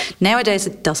 Nowadays,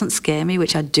 it doesn't scare me,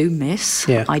 which I do miss.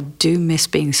 Yeah. I do miss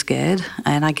being scared.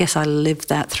 And I guess I live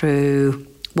that through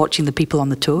watching the people on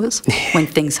the tours. When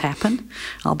things happen,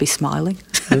 I'll be smiling.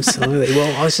 Absolutely.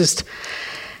 Well, I was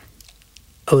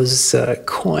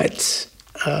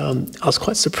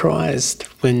quite surprised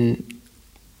when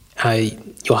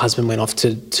your husband went off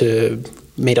to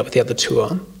meet up with the other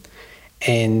tour,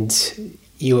 and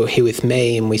you were here with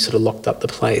me, and we sort of locked up the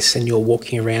place, and you were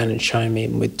walking around and showing me,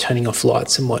 and we're turning off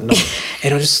lights and whatnot.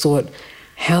 And I just thought,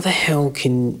 how the hell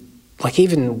can, like,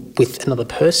 even with another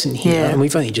person here, and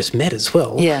we've only just met as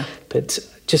well, but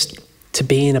just to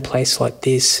be in a place like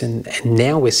this, and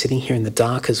now we're sitting here in the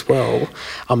dark as well,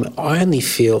 I only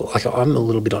feel like I'm a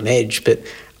little bit on edge, but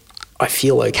I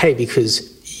feel okay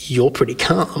because you're pretty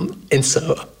calm, and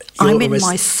so I'm in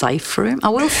my safe room. I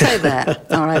will say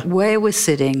that. All right, where we're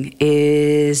sitting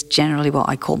is generally what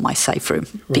I call my safe room,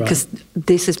 because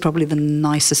this is probably the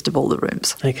nicest of all the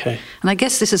rooms. Okay. And I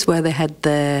guess this is where they had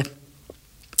their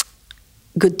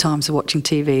good times of watching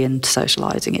TV and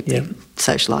socialising, it being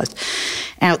socialised.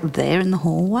 Out there in the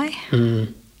hallway,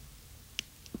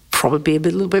 probably a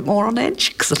little bit more on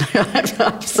edge, because I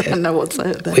don't know what's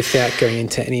out there. Without going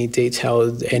into any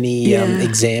detail, any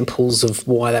examples of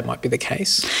why that might be the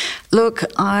case? Look,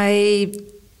 I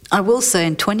will say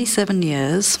in 27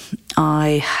 years,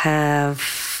 I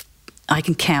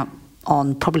can count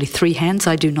on probably 3 hands.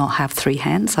 I do not have 3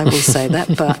 hands, I will say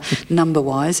that, but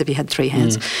number-wise, if you had 3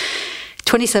 hands,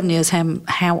 27 years,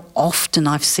 how often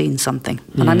I've seen something,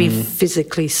 and I mean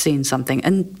physically seen something,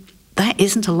 and that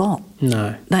isn't a lot.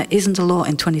 No. That isn't a lot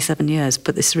in 27 years,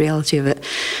 but this reality of it,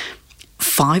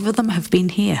 5 of them have been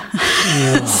here.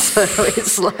 Yeah. So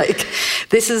it's like,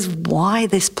 this is why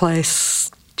this place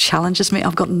challenges me.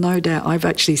 I've got no doubt I've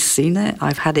actually seen it.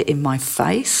 I've had it in my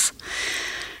face.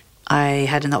 I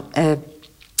had a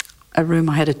room,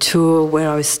 I had a tour where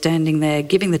I was standing there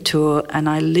giving the tour, and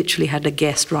I literally had a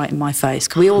guest right in my face.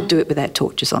 We all do it without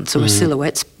torches on, so we're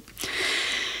silhouettes.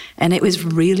 And it was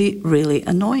really, really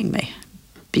annoying me,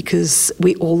 because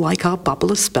we all like our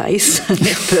bubble of space, and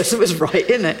this person was right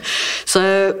in it.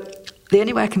 So the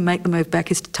only way I can make the move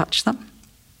back is to touch them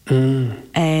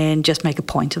and just make a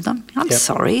point of them. I'm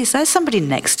sorry, is there somebody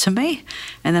next to me?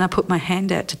 And then I put my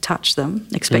hand out to touch them,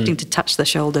 expecting to touch the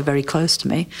shoulder very close to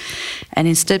me. And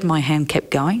instead my hand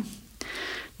kept going.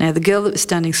 Now, the girl that was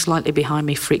standing slightly behind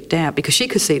me freaked out because she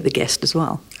could see the guest as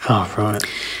well. Oh, right.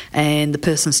 And the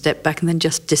person stepped back and then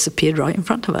just disappeared right in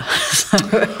front of her. So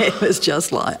it was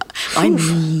just like, I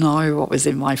know what was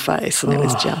in my face, and it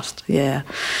was just,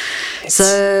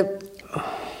 So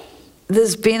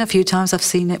there's been a few times I've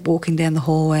seen it walking down the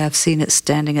hallway. I've seen it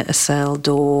standing at a cell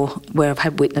door where I've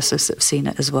had witnesses that have seen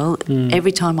it as well.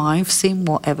 Every time I've seen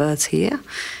whatever's here,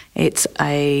 it's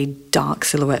a dark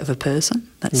silhouette of a person.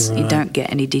 You don't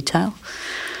get any detail.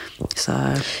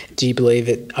 So, do you believe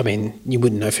it? I mean, you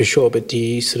wouldn't know for sure, but do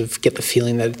you sort of get the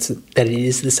feeling that it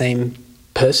is the same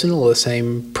person or the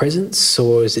same presence,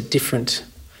 or is it different?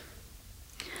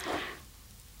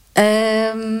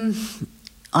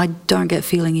 I don't get a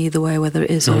feeling either way whether it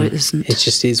is or it isn't. It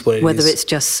just is what it is. Whether it's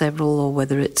just several or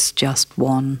whether it's just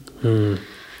one.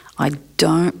 I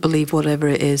don't believe whatever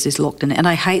it is locked in it. And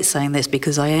I hate saying this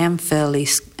because I am fairly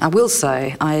on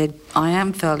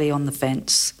the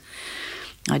fence.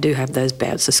 I do have those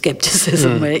bouts of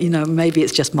scepticism where, maybe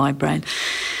it's just my brain.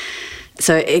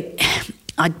 So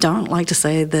I don't like to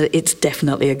say that it's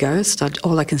definitely a ghost.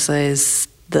 All I can say is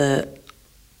that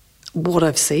what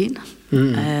I've seen,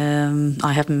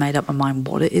 I haven't made up my mind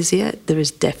what it is yet. There is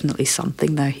definitely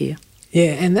something though here.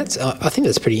 Yeah, and I think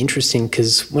that's pretty interesting,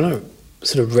 because when I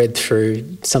sort of read through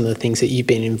some of the things that you've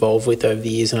been involved with over the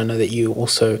years, and I know that you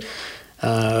also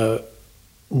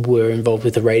were involved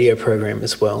with the radio program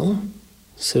as well,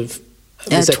 sort of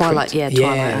Is that Twilight, correct?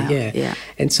 Twilight. Yeah.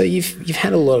 And so you've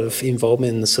had a lot of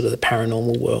involvement in the sort of the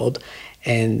paranormal world.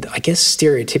 And I guess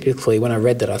stereotypically, when I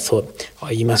read that, I thought, oh,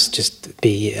 you must just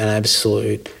be an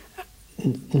absolute,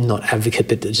 not advocate,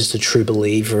 but just a true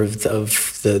believer of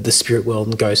the spirit world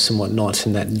and ghosts and whatnot,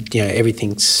 and that, you know,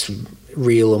 everything's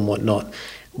real and whatnot,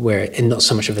 and not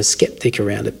so much of a skeptic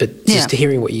around it. But just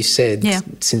hearing what you said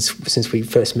since we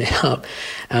first met up,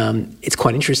 it's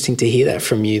quite interesting to hear that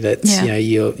from you. That you know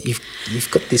you've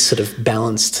got this sort of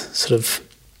balanced sort of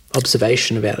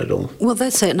observation about it all. Well,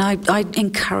 that's it. And I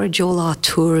encourage all our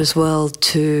tour as well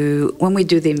to, when we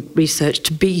do the research,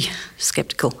 to be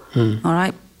sceptical, all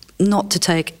right? Not to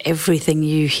take everything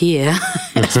you hear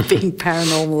as being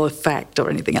paranormal or fact or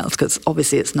anything else, because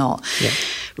obviously it's not. Yeah.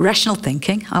 Rational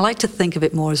thinking. I like to think of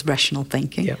it more as rational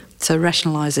thinking. Yeah. So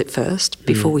rationalise it first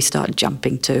before we start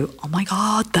jumping to, oh my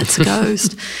God, that's a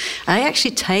ghost. I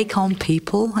actually take on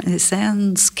people, and it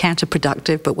sounds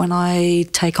counterproductive, but when I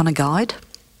take on a guide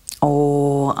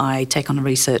or I take on a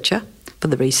researcher for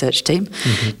the research team,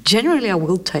 generally I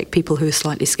will take people who are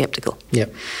slightly sceptical.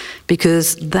 Yep.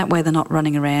 Because that way they're not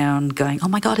running around going, oh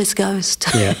my God, it's a ghost.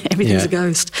 Yeah. Everything's a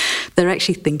ghost. They're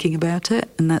actually thinking about it,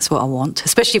 and that's what I want,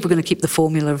 especially if we're going to keep the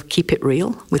formula of keep it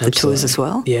real with the tours as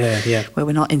well. Yeah. Where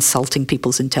we're not insulting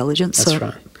people's intelligence. That's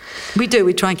right. We do.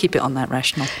 We try and keep it on that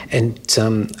rational. And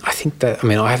I think that, I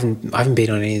mean, I haven't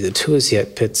been on any of the tours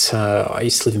yet, but I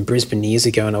used to live in Brisbane years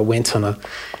ago, and I went on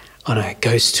a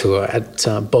ghost tour at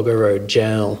Boggo Road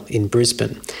Jail in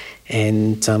Brisbane,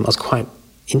 and I was quite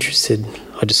interested.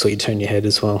 I just saw you turn your head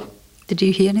as well. Did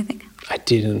you hear anything? I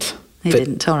didn't. You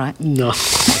didn't? All right. No.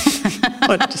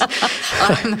 I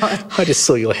just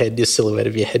saw your head, your silhouette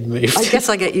of your head move. I guess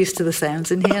I get used to the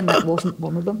sounds in here, and that wasn't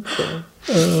one of them.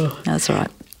 So. That's all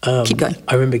right. Keep going.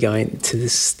 I remember going to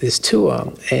this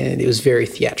tour, and it was very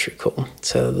theatrical.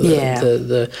 So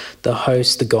the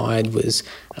host, the guide, was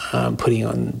putting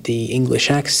on the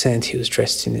English accent. He was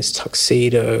dressed in this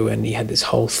tuxedo, and he had this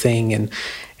whole thing, and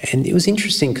it was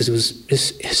interesting because it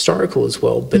was historical as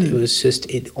well. But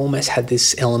it almost had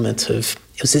this element of,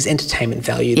 it was this entertainment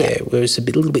value there, where it was a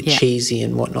little bit cheesy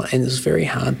and whatnot, and it was very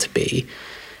hard to be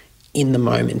in the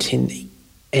moment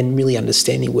and really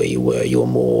understanding where you were. You're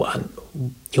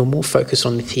more focused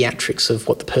on the theatrics of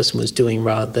what the person was doing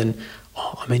rather than,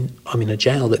 I'm in a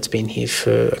jail that's been here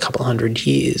for a couple of 100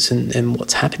 years and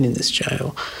what's happened in this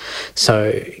jail.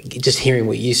 So just hearing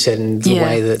what you said and the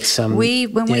way that...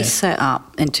 we set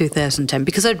up in 2010,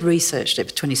 because I'd researched it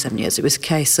for 27 years, it was a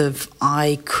case of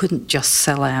I couldn't just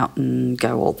sell out and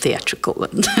go all theatrical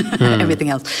and everything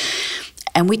else.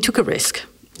 And we took a risk.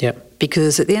 Yep.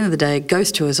 Because at the end of the day,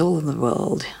 ghost tours all over the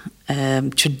world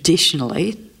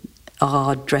traditionally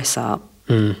are dress up,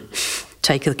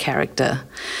 take a character,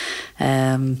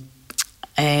 and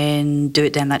do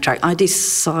it down that track. I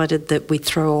decided that we'd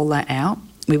throw all that out.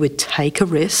 We would take a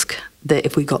risk that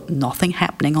if we got nothing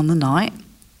happening on the night,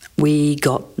 we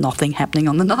got nothing happening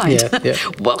on the night. Yeah.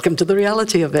 Welcome to the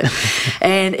reality of it.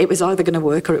 And it was either going to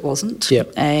work or it wasn't.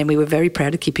 Yep. And we were very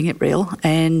proud of keeping it real.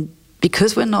 And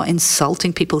because we're not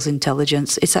insulting people's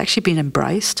intelligence, it's actually been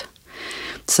embraced.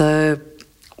 So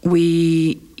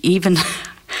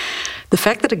the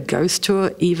fact that a ghost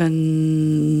tour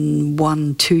even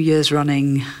won 2 years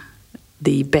running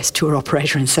the best tour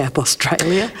operator in South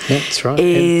Australia that's right.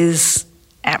 is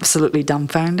absolutely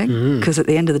dumbfounding, because at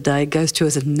the end of the day, ghost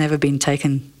tours have never been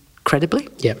taken credibly.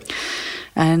 Yep.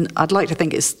 And I'd like to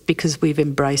think it's because we've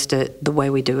embraced it the way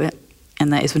we do it,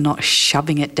 and that is we're not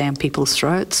shoving it down people's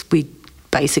throats. We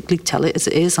basically tell it as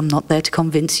it is. I'm not there to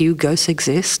convince you ghosts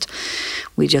exist.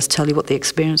 We just tell you what the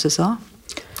experiences are.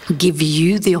 Give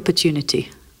you the opportunity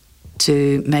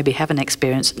to maybe have an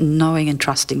experience, knowing and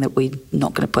trusting that we're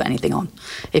not going to put anything on.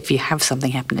 If you have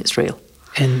something happen, it's real.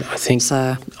 And I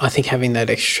think having that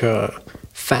extra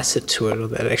facet to it, or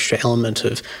that extra element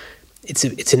of,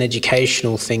 it's an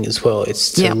educational thing as well.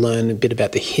 It's to learn a bit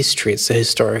about the history. It's the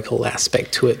historical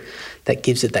aspect to it that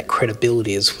gives it that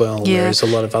credibility as well. Yeah. Whereas a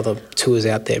lot of other tours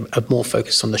out there are more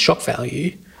focused on the shock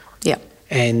value. Yeah.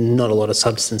 And not a lot of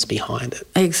substance behind it.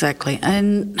 Exactly.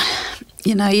 And,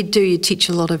 you teach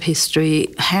a lot of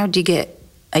history. How do you get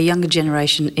a younger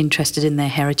generation interested in their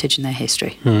heritage and their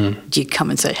history? Do you come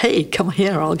and say, hey, come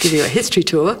here, I'll give you a history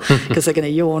tour, because they're going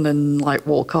to yawn and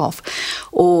walk off?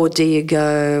 Or do you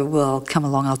go, well, come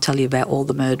along, I'll tell you about all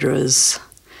the murderers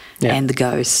and the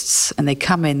ghosts, and they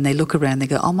come in, they look around, they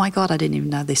go, oh my God, I didn't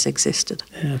even know this existed.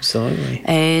 Yeah, absolutely.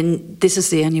 And this is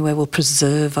the only way we'll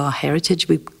preserve our heritage.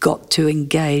 We've got to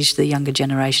engage the younger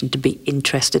generation to be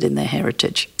interested in their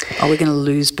heritage. Are we going to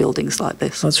lose buildings like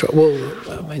this? That's right. Well,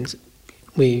 I mean,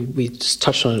 we just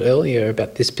touched on it earlier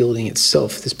about this building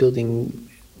itself. This building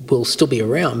will still be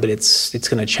around, but it's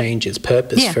going to change its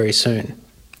purpose very soon.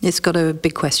 It's got a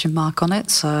big question mark on it,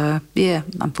 so yeah,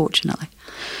 unfortunately.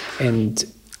 And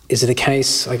is it a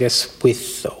case, I guess,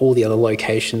 with all the other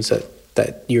locations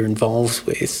that you're involved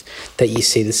with, that you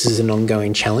see this as an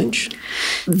ongoing challenge?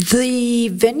 The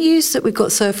venues that we've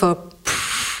got so far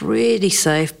pretty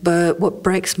safe, but what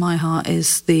breaks my heart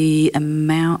is the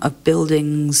amount of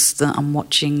buildings that I'm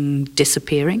watching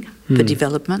disappearing for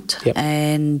development. Yep.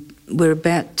 And we're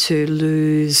about to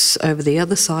lose over the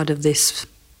other side of this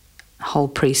whole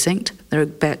precinct. They're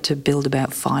about to build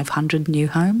about 500 new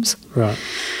homes. Right.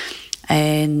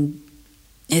 And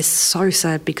it's so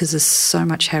sad because there's so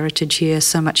much heritage here,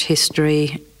 so much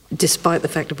history. Despite the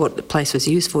fact of what the place was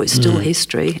used for, it's still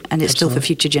history, and it's still for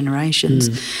future generations.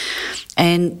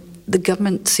 And the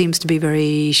government seems to be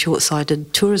very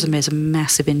short-sighted. Tourism is a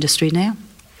massive industry now.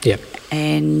 Yep.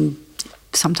 And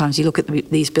sometimes you look at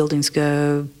these buildings and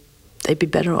go, they'd be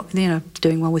better off,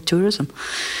 doing well with tourism.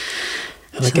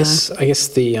 And I guess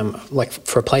the like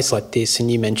for a place like this,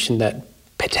 and you mentioned that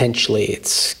potentially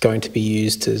it's going to be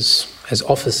used as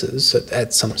offices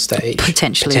at some stage.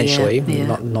 Potentially,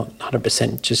 yeah. Not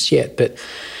 100% just yet. But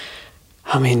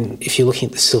I mean, if you're looking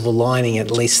at the silver lining, at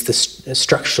least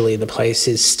structurally the place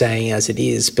is staying as it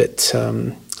is. But I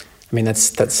mean, that's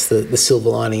the silver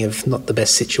lining of not the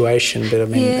best situation. But I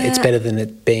mean, it's better than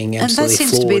it being absolutely flawed. And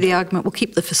that seems to be the argument. We'll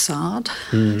keep the facade,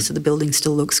 so the building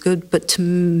still looks good. But to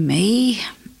me,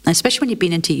 especially when you've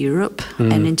been into Europe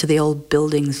and into the old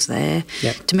buildings there,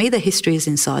 to me the history is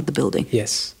inside the building.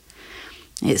 Yes.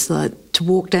 It's like to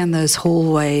walk down those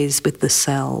hallways with the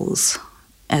cells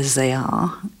as they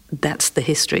are, that's the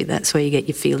history. That's where you get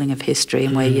your feeling of history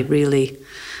and where you really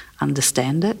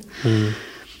understand it.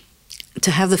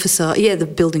 To have the facade, the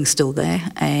building's still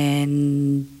there,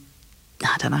 and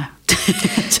I don't know,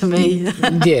 to me.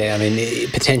 Yeah, I mean,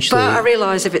 potentially. But I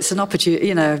realise if it's an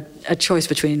opportunity, a choice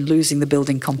between losing the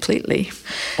building completely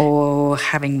or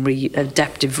having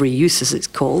adaptive reuse, as it's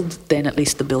called, then at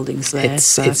least the building's there. It's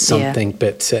something,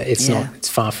 but it's not. It's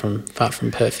far from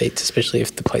perfect, especially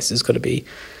if the place has got to be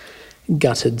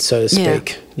gutted, so to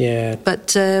speak. Yeah.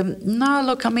 But no,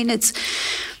 look, I mean,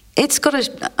 it's got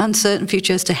an uncertain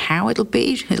future as to how it'll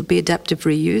be. It'll be adaptive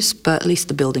reuse, but at least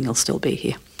the building will still be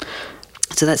here.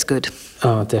 So that's good.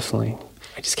 Oh, definitely.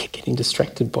 I just keep getting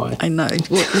distracted by... I know.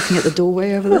 Looking at the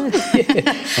doorway over there.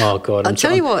 Oh, God. I'll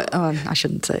tell you what... Oh, I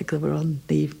shouldn't say because we're on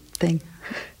the thing.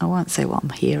 I won't say what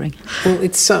I'm hearing. Well,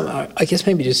 it's... I guess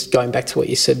maybe just going back to what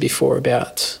you said before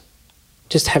about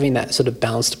just having that sort of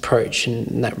balanced approach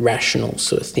and that rational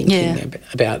sort of thinking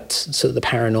about sort of the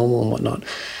paranormal and whatnot.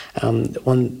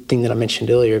 One thing that I mentioned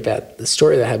earlier about the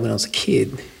story that I had when I was a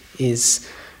kid is...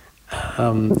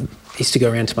 I used to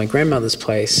go around to my grandmother's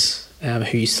place,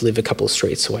 who used to live a couple of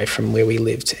streets away from where we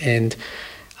lived. And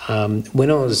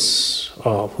when I was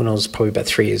probably about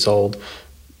 3 years old,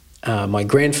 my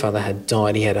grandfather had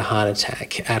died. He had a heart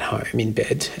attack at home in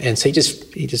bed, and so he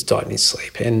just died in his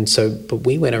sleep. And so, but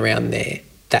we went around there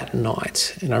that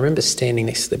night, and I remember standing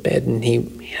next to the bed, and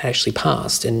he had actually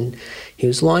passed, and he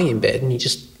was lying in bed, and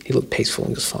he looked peaceful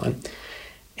and was fine.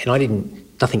 And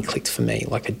nothing clicked for me.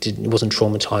 It wasn't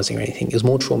traumatising or anything. It was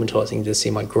more traumatising to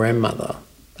see my grandmother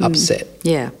upset.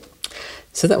 Yeah.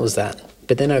 So that was that.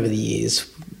 But then over the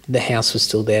years, the house was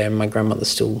still there and my grandmother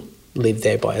still lived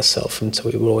there by herself, and so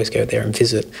we would always go there and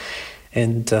visit.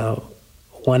 And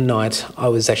one night I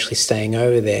was actually staying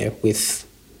over there with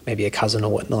maybe a cousin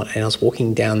or whatnot, and I was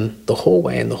walking down the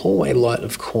hallway, and the hallway light,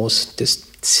 of course,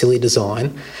 just silly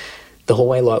design, the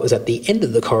hallway light was at the end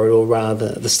of the corridor rather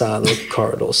than at the start of the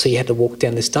corridor. So you had to walk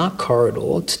down this dark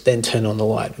corridor to then turn on the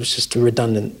light. It was just a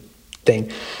redundant thing.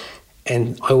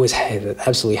 And I always hated it,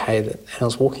 absolutely hated it. And I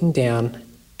was walking down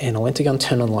and I went to go and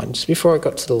turn on the light. Just before I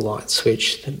got to the light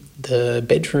switch, the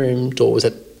bedroom door was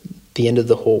at the end of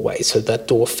the hallway. So that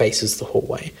door faces the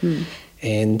hallway.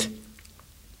 And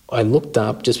I looked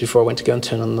up just before I went to go and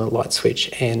turn on the light switch,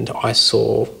 and I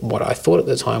saw what I thought at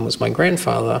the time was my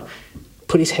grandfather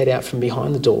put his head out from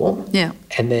behind the door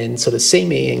and then sort of see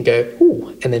me and go, ooh,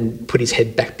 and then put his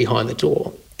head back behind the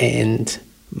door. And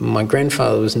my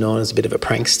grandfather was known as a bit of a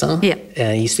prankster.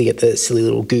 He used to get the silly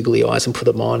little googly eyes and put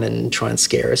them on and try and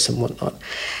scare us and whatnot.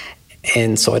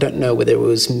 And so I don't know whether it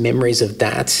was memories of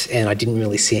that and I didn't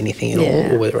really see anything at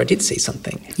all, or whether I did see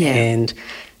something.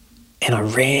 And I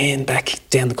ran back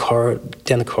down the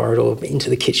corridor into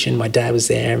the kitchen. My dad was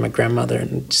there and my grandmother,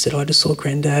 and said, I just saw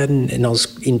Granddad. And I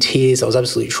was in tears. I was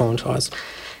absolutely traumatised.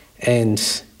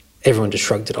 And everyone just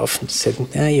shrugged it off and said,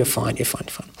 no, you're fine.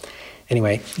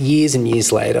 Anyway, years and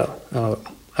years later,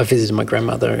 I visited my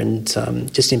grandmother, and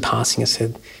just in passing I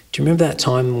said, do you remember that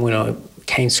time when I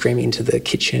came screaming into the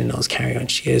kitchen and I was carrying on?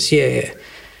 She goes, yeah.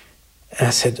 And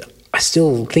I said, I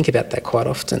still think about that quite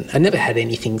often. I never had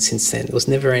anything since then. There was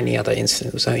never any other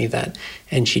incident. It was only that.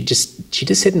 And she just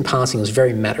said in passing, it was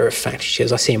very matter of fact. She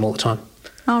goes, I see him all the time.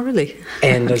 Oh, really?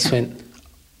 And I just went,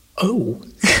 oh.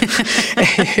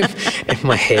 And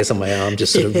my hairs on my arm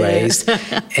just sort of raised.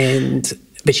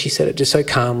 But she said it just so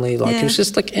calmly, like it was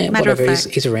just like, whatever,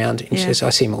 he's around. And she says,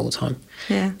 I see him all the time.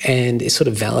 Yeah. And it sort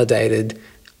of validated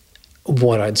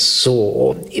what I'd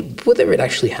saw. Whether it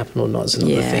actually happened or not is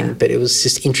another thing. But it was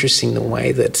just interesting the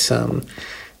way that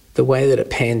it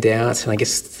panned out, and I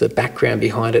guess the background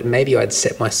behind it. Maybe I'd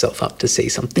set myself up to see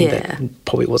something that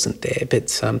probably wasn't there.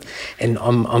 But and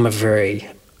I'm a very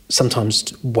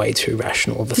sometimes way too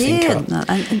rational of a thinker. Yeah,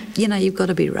 and you've got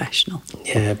to be rational.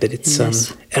 Yeah, but it's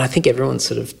and I think everyone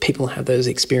people have those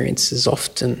experiences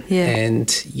often, and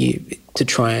to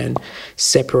try and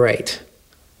separate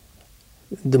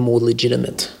the more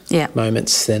legitimate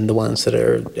moments than the ones that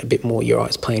are a bit more your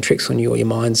eyes playing tricks on you, or your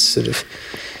mind's sort of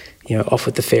off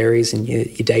with the fairies, and you're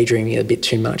daydreaming a bit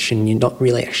too much and you're not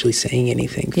really actually seeing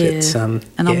anything. Yeah.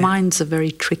 But, our minds are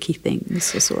very tricky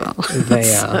things as well.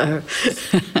 They are.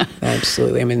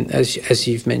 Absolutely. I mean, as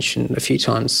you've mentioned a few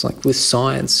times, like with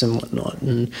science and whatnot,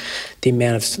 and the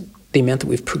amount that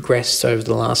we've progressed over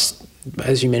the last,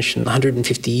 as you mentioned,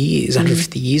 150 years,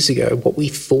 150 years ago, what we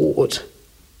thought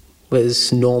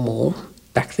was normal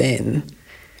back then,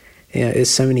 there's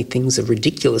so many things that are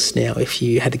ridiculous now if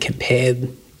you had to compare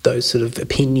those sort of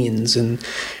opinions and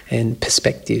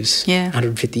perspectives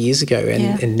 150 years ago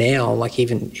and now, like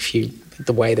even if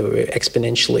the way that we're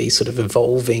exponentially sort of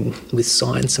evolving with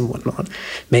science and whatnot,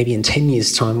 maybe in 10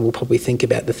 years' time we'll probably think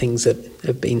about the things that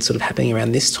have been sort of happening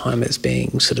around this time as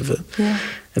being sort of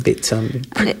a bit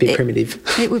primitive.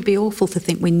 It would be awful to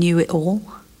think we knew it all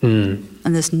and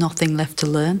there's nothing left to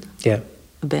learn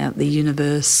about the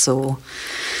universe. So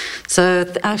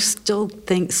I still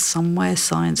think somewhere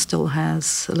science still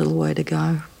has a little way to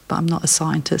go, but I'm not a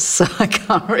scientist, so I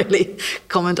can't really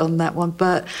comment on that one.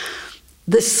 But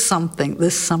there's something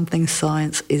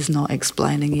science is not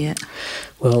explaining yet.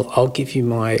 Well, I'll give you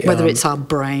my whether it's our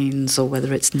brains or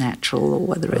whether it's natural or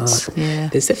whether it's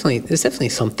There's definitely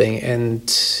something,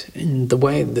 and in the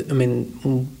way that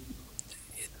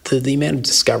the amount of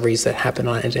discoveries that happen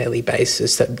on a daily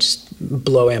basis that just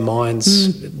blow our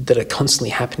minds, that are constantly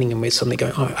happening, and we're suddenly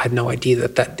going, oh, I had no idea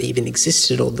that even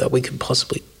existed, or that we could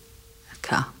possibly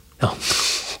that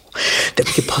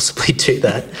we could possibly do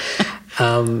that.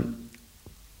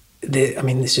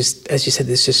 There's just, as you said,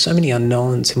 there's just so many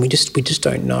unknowns, and we just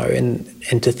don't know,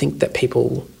 and to think that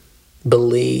people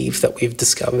believe that we've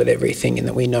discovered everything and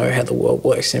that we know how the world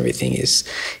works and everything is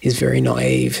very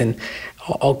naive. And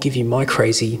I'll give you my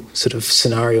crazy sort of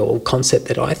scenario or concept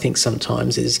that I think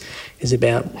sometimes is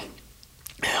about.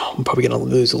 I'm probably going to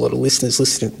lose a lot of listeners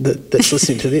that's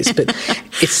listening to this, but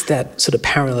it's that sort of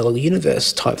parallel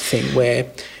universe type thing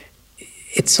where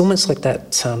it's almost like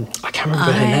that. I can't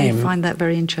remember her name. I find that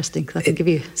very interesting because I can give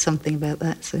you something about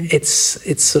that. So.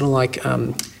 It's sort of like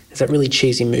there's that really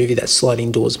cheesy movie, that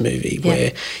Sliding Doors movie,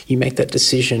 where you make that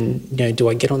decision. Do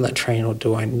I get on that train or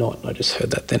do I not? I just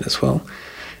heard that then as well.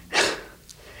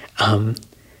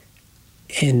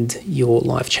 And your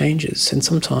life changes, and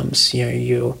sometimes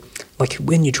you're like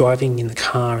when you're driving in the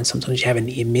car, and sometimes you have a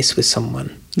near miss with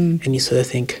someone, and you sort of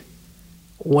think,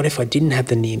 what if I didn't have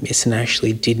the near miss and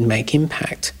actually did make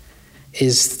impact?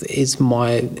 Is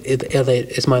my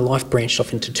life branched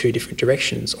off into two different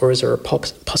directions, or is there a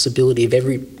possibility of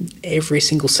every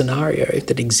single scenario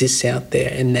that exists out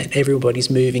there, and that everybody's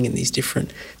moving in these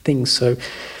different things? So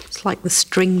it's like the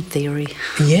string theory.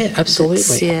 Yeah,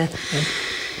 absolutely.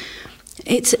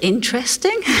 It's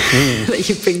interesting that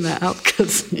you bring that up,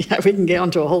 because we can get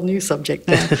onto a whole new subject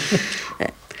now.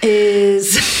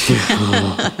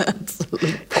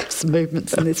 Absolutely pops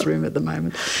movements in this room at the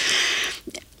moment.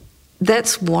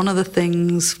 That's one of the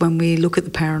things when we look at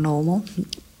the paranormal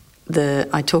that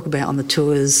I talk about on the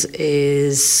tours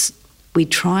is we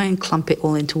try and clump it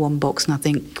all into one box, and I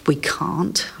think we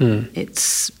can't.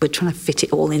 We're trying to fit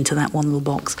it all into that one little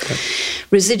box. Okay.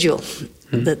 Residual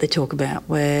that they talk about,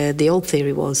 where the old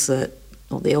theory was that,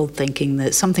 or the old thinking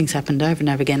that something's happened over and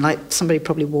over again, like somebody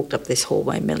probably walked up this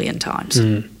hallway a million times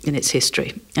in its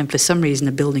history, and for some reason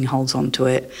the building holds on to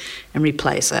it and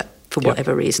replays it for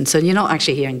whatever reason. So you're not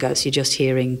actually hearing ghosts, you're just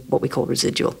hearing what we call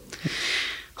residual.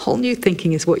 Whole new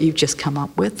thinking is what you've just come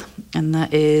up with, and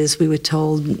that is, we were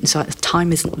told, so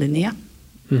time isn't linear,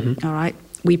 all right?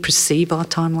 we perceive our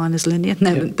timeline as linear.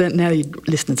 Now your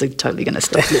listeners are totally going to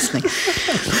stop listening.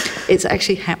 It's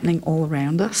actually happening all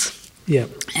around us. Yeah.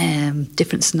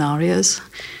 Different scenarios.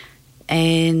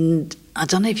 And I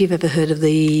don't know if you've ever heard of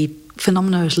the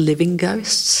phenomena of living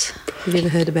ghosts. Have you ever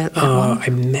heard about that one? I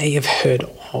may have heard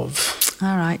of.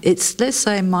 All right. Let's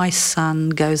say my son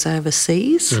goes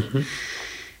overseas. Mm-hmm.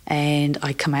 And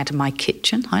I come out of my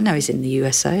kitchen. I know he's in the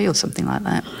USA or something like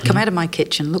that. Mm-hmm. Come out of my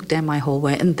kitchen, look down my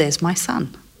hallway, and there's my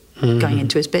son going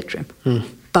into his bedroom. Mm.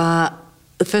 But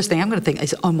the first thing I'm going to think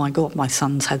is, oh, my God, my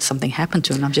son's had something happen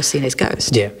to him. I've just seen his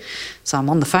ghost. Yeah. So I'm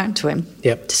on the phone to him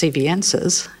to see if he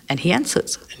answers, and he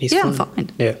answers. And he's fine. I'm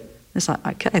fine. Yeah. It's like,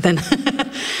 okay, then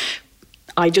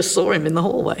I just saw him in the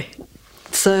hallway.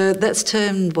 So that's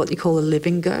termed what you call a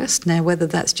living ghost. Now, whether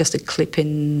that's just a clip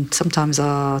in sometimes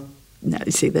our... No,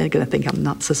 you see, they're going to think I'm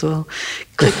nuts as well.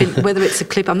 Whether it's a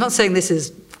clip, I'm not saying this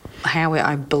is how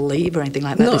I believe or anything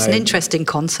like that. No, it's an interesting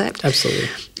concept. Absolutely.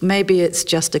 Maybe it's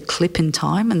just a clip in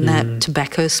time, and that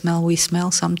tobacco smell we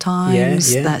smell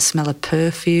sometimes, that smell of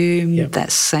perfume,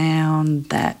 that sound,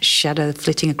 that shadow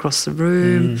flitting across the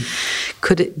room.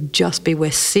 Could it just be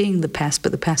we're seeing the past,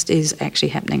 but the past is actually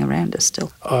happening around us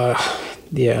still?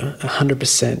 Yeah,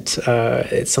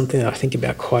 100%. It's something that I think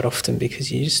about quite often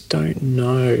because you just don't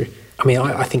know. I mean,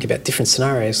 I think about different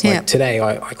scenarios. Like today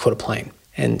I caught a plane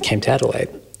and came to Adelaide.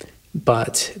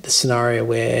 But the scenario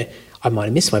where I might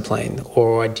have missed my plane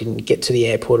or I didn't get to the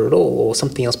airport at all or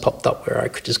something else popped up where I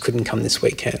just couldn't come this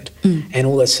weekend. And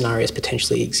all those scenarios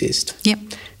potentially exist. Yep.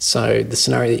 So the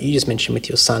scenario that you just mentioned with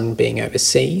your son being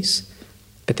overseas,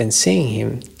 but then seeing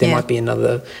him, there might be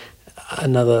another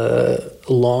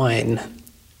line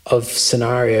of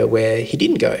scenario where he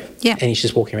didn't go and he's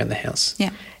just walking around the house.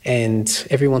 Yeah. And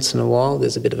every once in a while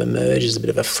there's a bit of a merge, there's a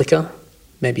bit of a flicker,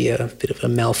 maybe a bit of a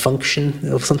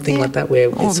malfunction or something like that where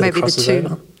or it maybe crosses the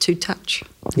over. two touch.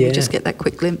 Yeah. You just get that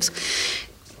quick glimpse.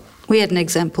 We had an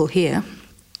example here.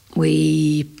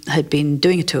 We had been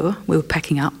doing a tour, we were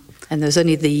packing up and there was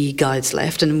only the guides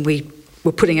left and we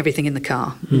were putting everything in the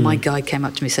car. My guide came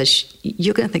up to me and says,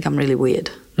 "You're going to think I'm really weird."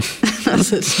 I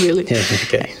said, "Really?" Yeah,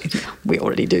 okay. We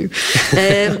already do.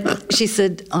 She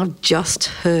said, "I've just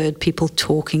heard people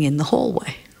talking in the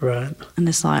hallway." Right. And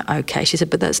it's like, okay. She said,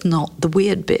 "But that's not the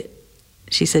weird bit."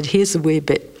 She said, "Here's the weird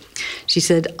bit." She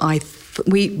said,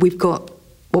 we've got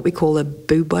what we call a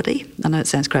boo buddy. I know it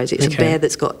sounds crazy. It's a bear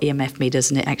that's got EMF meters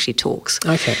and it actually talks.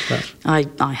 Okay, right.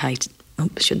 I hate... Oh,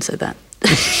 I shouldn't say that.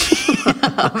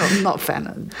 I'm not a fan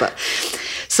of it. But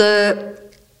so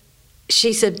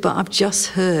she said, "But I've just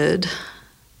heard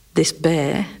this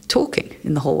bear talking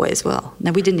in the hallway as well."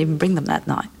 Now, we didn't even bring them that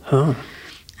night. Oh.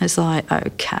 It's like,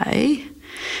 okay.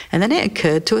 And then it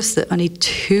occurred to us that only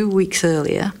 2 weeks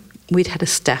earlier, we'd had a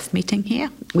staff meeting here.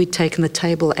 We'd taken the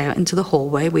table out into the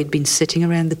hallway. We'd been sitting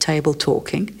around the table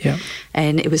talking. Yeah.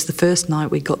 And it was the first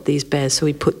night we got these bears, so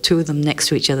we put two of them next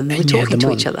to each other and they were talking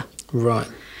to each other. Right.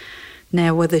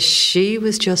 Now, whether she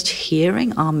was just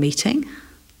hearing our meeting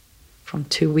from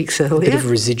 2 weeks earlier. A bit of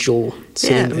residual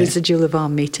sitting there. Residual of our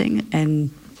meeting, and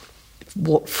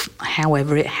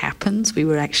however it happens, we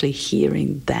were actually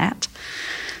hearing that.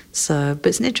 So, but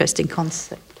it's an interesting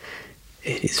concept.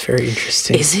 It is very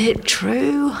interesting. Is it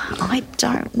true? I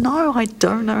don't know. I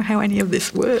don't know how any of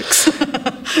this works.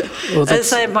 Well, as I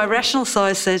say, my rational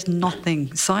side says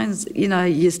nothing. Science,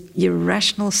 your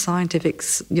rational scientific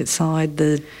side,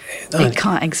 it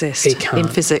can't exist in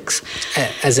physics.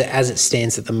 As it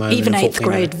stands at the moment. Even 8th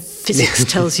grade physics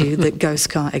tells you that ghosts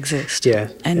can't exist. Yeah.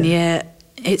 And yet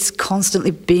it's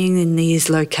constantly being in these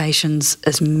locations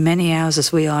as many hours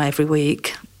as we are every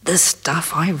week. There's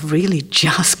stuff I really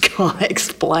just can't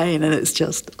explain, and it's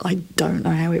just, I don't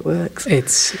know how it works.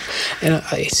 There's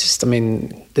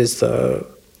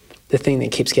the thing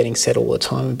that keeps getting said all the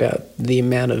time about the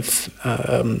amount of,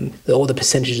 or the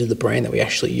percentage of the brain that we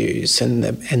actually use,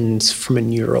 and from a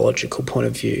neurological point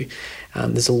of view,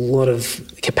 there's a lot of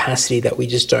capacity that we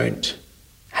just don't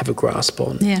have a grasp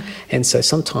on. Yeah. And so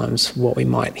sometimes what we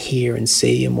might hear and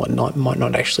see and whatnot might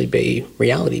not actually be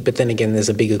reality. But then again, there's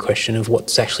a bigger question of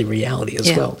what's actually reality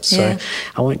as well. So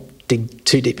I won't dig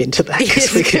too deep into that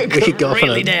because we could go off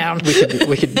really down.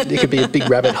 It could be a big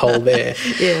rabbit hole there.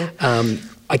 Yeah.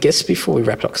 I guess before we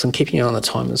wrap it up, because I'm keeping you on the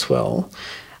time as well,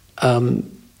 I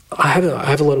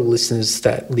have a lot of listeners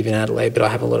that live in Adelaide, but I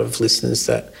have a lot of listeners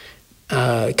that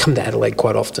come to Adelaide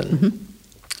quite often. Mm-hmm.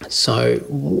 So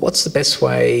what's the best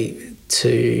way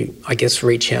to, I guess,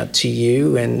 reach out to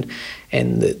you and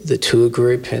the tour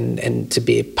group and to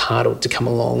be a part or to come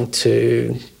along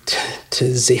to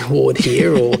Z Ward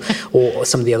here or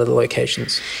some of the other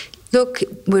locations? Look,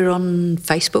 we're on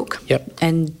Facebook. Yep.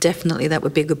 And definitely that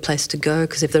would be a good place to go,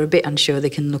 because if they're a bit unsure, they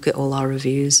can look at all our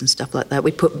reviews and stuff like that.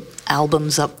 We put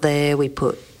albums up there, we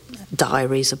put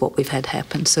diaries of what we've had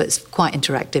happen, so it's quite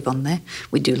interactive on there.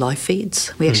 We do live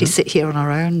feeds. We actually sit here on our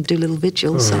own and do little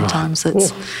vigils sometimes.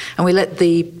 And we let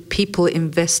the people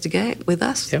investigate with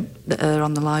us that are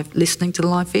on the live, listening to the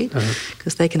live feed,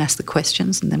 because they can ask the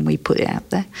questions and then we put it out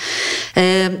there.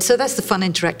 So that's the fun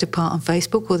interactive part on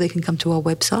Facebook, or they can come to our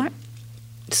website.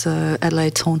 So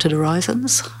Adelaide's Haunted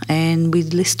Horizons, and we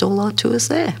list all our tours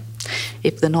there.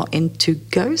 If they're not into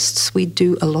ghosts, we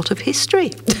do a lot of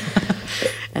history.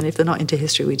 And if they're not into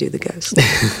history, we do the ghosts.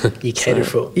 You cater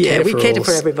for we cater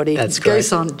for everybody. That's great.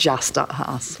 Ghosts aren't just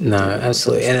us. No,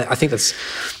 absolutely, and I think it's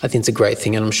a great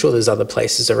thing, and I'm sure there's other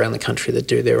places around the country that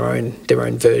do their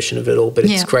own version of it all. But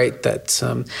it's great that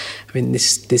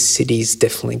this city's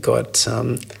definitely got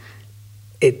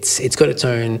it's got its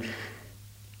own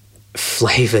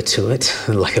flavour to it,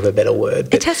 lack of a better word.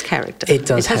 But it has character. It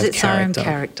does. It has have its own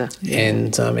character.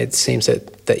 And it seems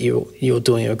that you're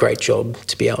doing a great job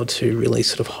to be able to really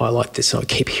sort of highlight this. And I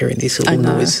keep hearing these little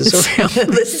noises around.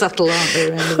 They're subtle, aren't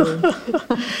they, around the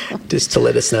room? Just to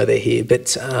let us know they're here.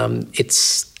 But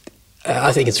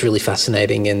I think it's really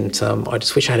fascinating, and I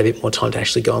just wish I had a bit more time to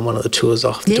actually go on one of the tours.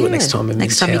 I'll have to do it next time I'm in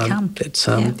town. You come. But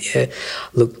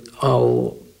look,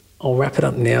 I'll wrap it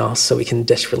up now so we can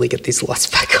desperately get these lights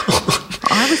back on.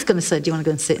 I was going to say, do you want to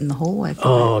go and sit in the hallway?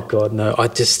 God, no. I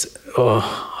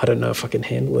don't know if I can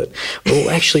handle it.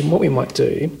 Well, actually, what we might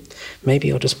do,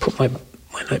 maybe I'll just put my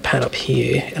notepad up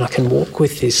here and I can walk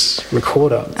with this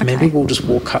recorder. Okay. Maybe we'll just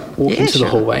walk into the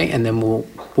hallway, and then we'll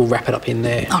wrap it up in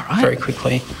there very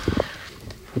quickly.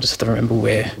 We'll just have to remember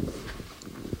where...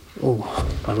 Oh,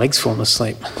 my leg's fallen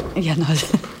asleep. Yeah, no.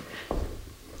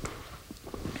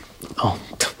 Oh,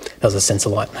 that was a sensor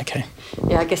light. Okay.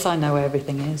 Yeah, I guess I know where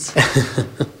everything is.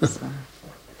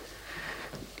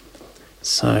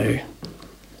 So,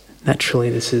 naturally,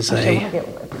 this is I want to get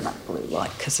away from that blue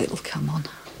light because it'll come on.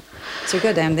 So we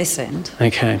go down this end.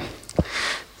 Okay.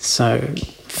 So,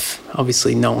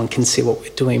 obviously, no one can see what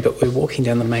we're doing, but we're walking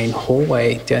down the main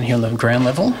hallway down here on the ground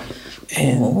level.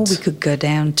 Or we could go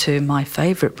down to my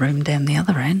favourite room down the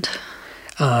other end.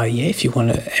 If you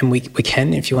want to, and we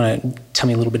can, if you want to tell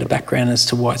me a little bit of background as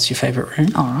to why it's your favourite room.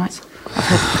 All right.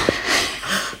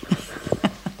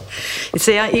 You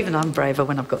see, I'm braver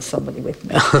when I've got somebody with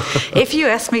me. If you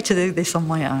asked me to do this on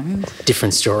my own...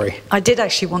 Different story. I did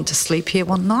actually want to sleep here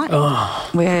one night,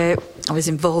 where I was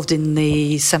involved in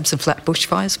the Samson Flat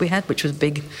bushfires we had, which was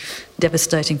big,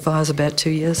 devastating fires about 2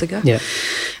 years ago. Yeah.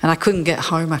 And I couldn't get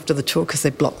home after the tour because they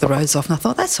blocked the roads off, and I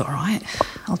thought, that's all right.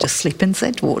 I'll just sleep in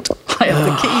Zedward. I have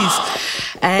the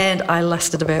keys. And I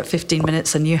lasted about 15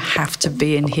 minutes, and you have to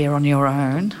be in here on your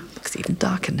own. It's even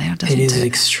darker now, doesn't it? It is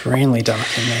extremely dark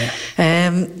in there.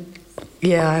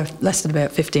 I lasted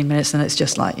about 15 minutes, and it's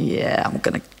just like, I'm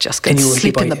going to just go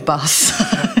sleep in the bus.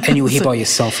 And you were here by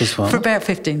yourself as well? For about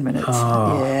 15 minutes,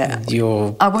 I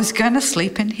was going to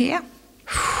sleep in here,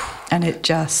 and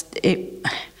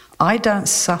I don't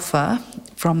suffer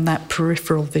from that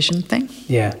peripheral vision thing.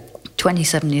 Yeah.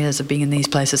 27 years of being in these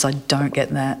places, I don't get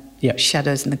that. Yep.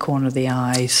 Shadows in the corner of the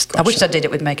eyes. Gotcha. I wish I did.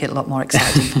 It would make it a lot more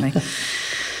exciting for me.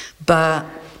 But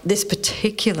this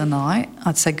particular night,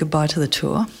 I'd say goodbye to the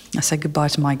tour. I said goodbye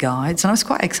to my guides, and I was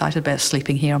quite excited about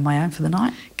sleeping here on my own for the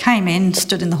night. Came in,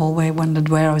 stood in the hallway, wondered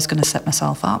where I was going to set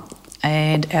myself up,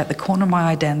 and at the corner of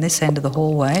my eye down this end of the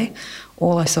hallway,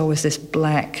 all I saw was this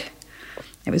black,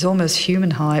 it was almost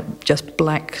human height, just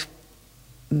black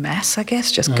mass, I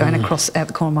guess, just going across, out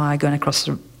the corner of my eye, going across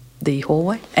the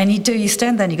hallway. And you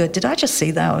stand there and you go, did I just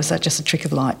see that, or was that just a trick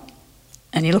of light?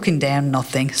 And you're looking down,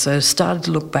 nothing. So I started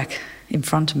to look back in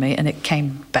front of me, and it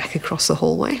came back across the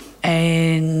hallway.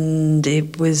 And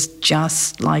it was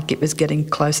just like it was getting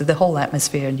closer. The whole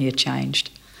atmosphere in here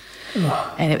changed.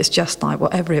 And it was just like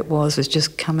whatever it was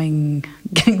just getting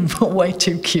way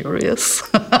too curious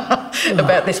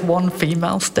about this one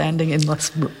female standing in this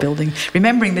building.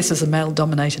 Remembering this is a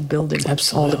male-dominated building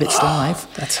all of its life.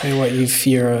 I tell you what,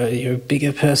 you're a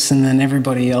bigger person than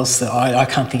everybody else. That I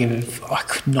can't think of. I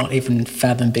could not even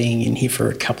fathom being in here for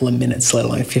a couple of minutes, let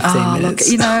alone 15 minutes.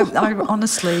 Look,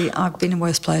 I've been in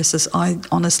worse places. I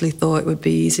honestly thought it would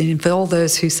be easy. And for all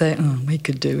those who say, we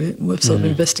could do it, what sort of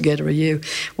investigator are you?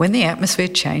 When the atmosphere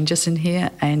changes in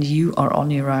here and you are on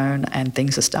your own and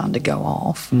things are starting to go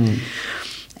off,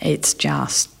 it's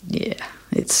just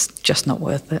not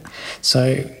worth it.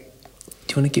 So, do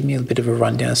you want to give me a bit of a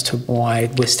rundown as to why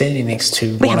we're standing next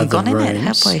to one of the rooms? We haven't gone in it,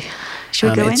 have we?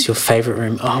 Should we go in? It's your favourite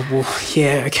room. Oh, well,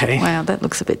 yeah, okay. Wow, that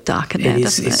looks a bit darker now,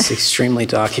 doesn't it? It's extremely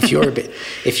dark. If you're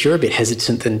a bit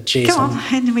hesitant, then geez. Go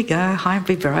on, in we go. I'd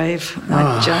be brave.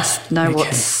 I just know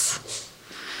what's...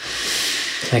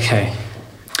 Okay.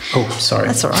 Oh, sorry.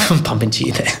 That's all right. I'm bumping into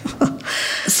you there.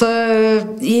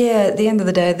 So, yeah, at the end of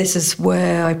the day, this is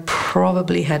where I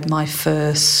probably had my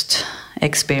first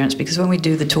experience, because when we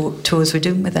do the tours, we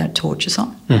do them without torches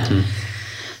on. Mm-hmm.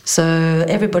 So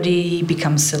everybody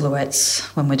becomes silhouettes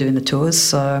when we're doing the tours.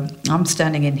 So I'm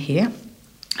standing in here,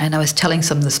 and I was telling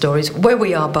some of the stories. Where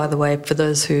we are, by the way, for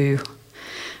those who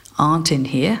aren't in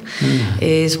here,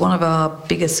 is one of our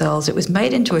bigger cells. It was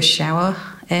made into a shower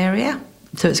area,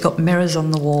 so it's got mirrors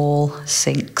on the wall,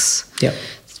 sinks. Yep.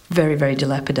 It's very, very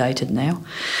dilapidated now.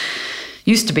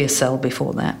 Used to be a cell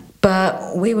before that.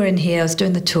 But we were in here, I was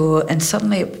doing the tour, and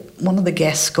suddenly one of the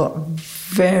guests got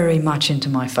very much into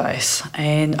my face,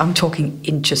 and I'm talking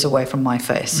inches away from my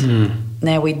face.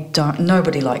 Now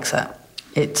nobody likes that.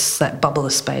 It's that bubble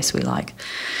of space we like.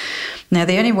 Now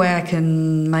the only way I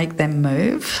can make them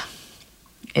move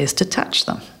is to touch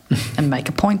them and make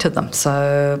a point at them.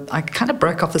 So I kind of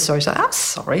broke off the story, so I'm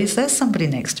sorry, is there somebody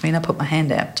next to me? And I put my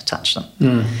hand out to touch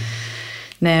them.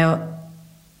 Now,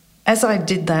 as I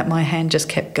did that, my hand just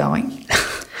kept going.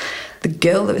 The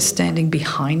girl that was standing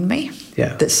behind me,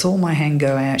 that saw my hand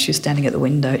go out, she was standing at the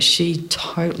window, she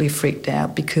totally freaked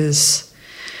out because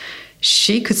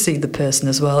she could see the person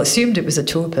as well. Assumed it was a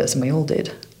tour person, we all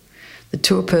did. The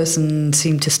tour person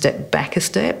seemed to step back a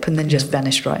step and then just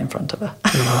vanished right in front of her.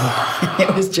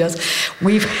 It was just,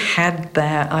 we've had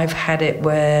that. I've had it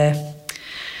where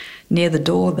near the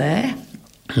door there,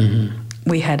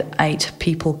 we had 8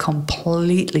 people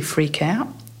completely freak out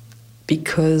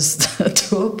because the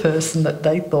tour person that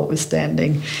they thought was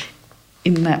standing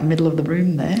in that middle of the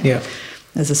room there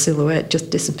as a silhouette just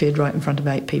disappeared right in front of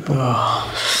 8 people.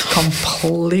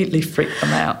 Completely freaked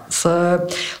them out. So,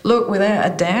 look,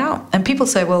 without a doubt, and people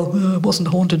say, well, it wasn't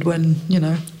haunted when,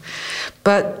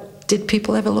 but did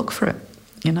people ever look for it,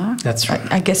 That's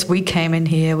right. I guess we came in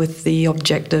here with the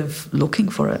objective looking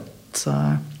for it,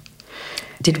 so...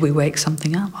 Did we wake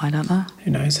something up? I don't know.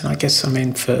 Who knows? And I guess,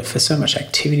 for so much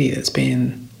activity that's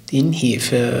been in here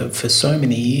for so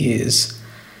many years,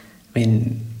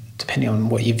 depending on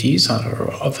what your views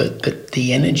are of it, but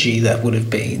the energy that would have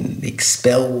been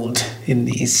expelled in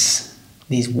these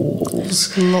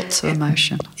walls. Lots of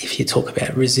emotion. If you talk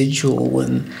about residual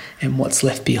and what's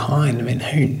left behind,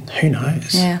 who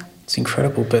knows? Yeah. It's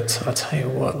incredible, but I tell you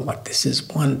what, this is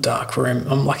one dark room.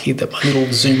 I'm lucky that my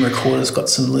little Zoom recorder's got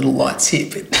some little lights here.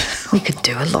 But we could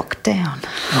do a lockdown.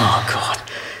 Oh, God.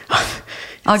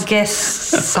 I guess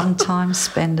sometimes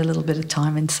spend a little bit of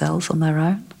time in cells on their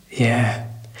own. Yeah.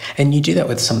 And you do that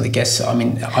with some of the guests. I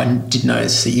did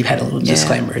notice that you had a little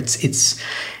disclaimer.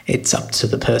 It's up to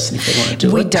the person if they want to do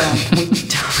it. We don't.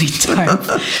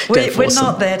 We're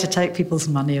not there to take people's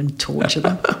money and torture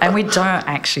them. And we don't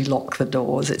actually lock the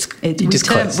doors. We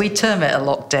term it a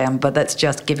lockdown, but that's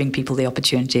just giving people the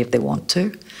opportunity if they want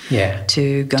to. Yeah.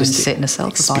 To go and sit in a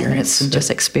cell for 5 minutes and just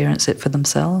experience it for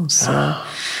themselves. So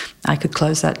I could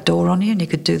close that door on you and you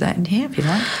could do that in here if you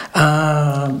like.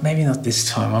 Maybe not this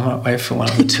time. I might wait for one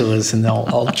of the tours and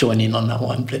I'll join in on that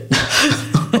one.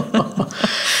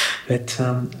 But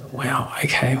wow,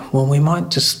 okay. Well, we might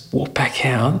just walk back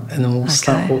out and then we'll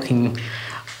start walking.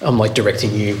 I'm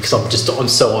directing you because I'm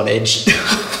so on edge.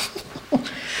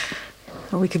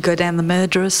 Or we could go down the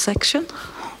murderers section.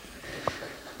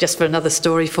 Just for another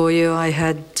story for you, I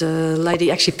had a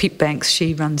lady, actually Pete Banks,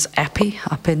 she runs Appy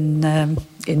up in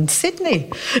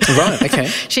Sydney. Right, okay.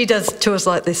 She does tours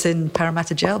like this in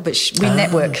Parramatta Jail, but we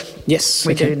network. Yes,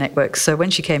 we do network. So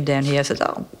when she came down here, I said,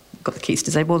 got the keys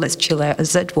to say, well, let's chill out at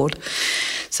Z ward.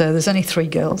 So there's only 3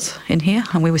 girls in here,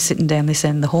 and we were sitting down this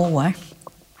end of the hallway.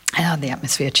 And the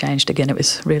atmosphere changed again. It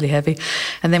was really heavy.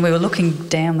 And then we were looking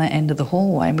down that end of the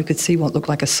hallway, and we could see what looked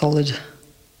like a solid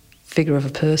figure of a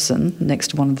person next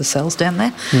to one of the cells down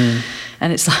there.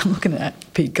 And it's like, I'm looking at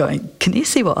Pete going, can you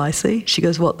see what I see? She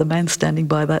goes, what, the man standing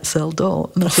by that cell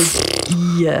door? And I said,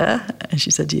 yeah. And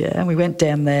she said, yeah. And we went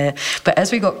down there. But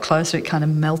as we got closer, it kind of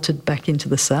melted back into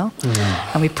the cell.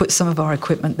 And we put some of our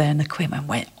equipment there, and the equipment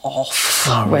went off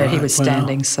where he was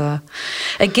standing. Wow. So,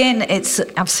 again,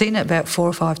 I've seen it about 4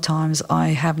 or 5 times. I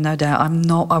have no doubt.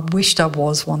 I wished I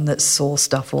was one that saw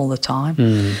stuff all the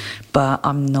time. But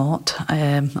I'm not.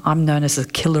 I'm known as a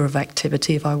killer of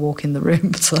activity if I walk in the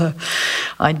room. So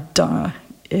I don't,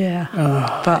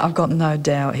 but I've got no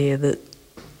doubt here that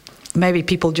maybe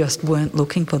people just weren't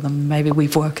looking for them. Maybe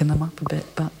we've woken them up a bit.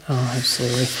 But oh,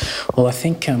 absolutely. Well, I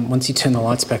think once you turn the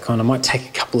lights back on, I might take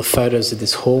a couple of photos of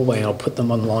this hallway and I'll put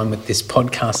them online with this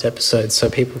podcast episode so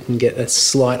people can get a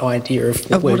slight idea of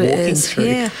what we're walking through.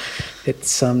 Yeah.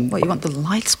 It's what, you want the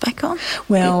lights back on?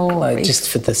 Well, just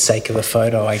for the sake of a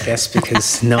photo, I guess,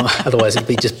 because no, otherwise it'd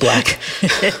be just black.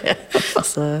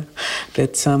 So,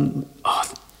 but I'll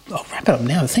wrap it up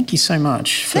now. Thank you so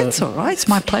much. That's all right. It's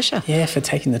my pleasure. Yeah, for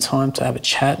taking the time to have a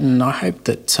chat, and I hope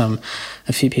that a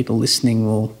few people listening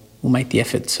will make the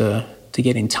effort to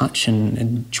get in touch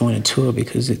and join a tour,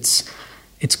 because it's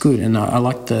good, and I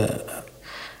like the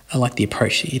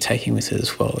approach that you're taking with it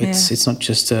as well. It's not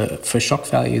just for shock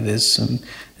value. There's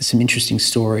some interesting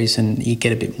stories, and you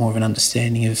get a bit more of an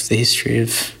understanding of the history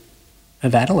of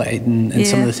Adelaide and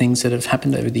some of the things that have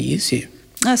happened over the years here.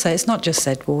 I say it's not just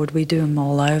Edward, we do them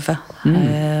all over.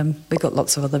 We've got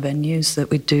lots of other venues that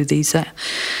we do these at.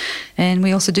 And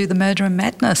we also do the Murder and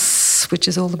Madness, which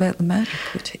is all about the murder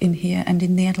put in here and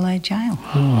in the Adelaide jail.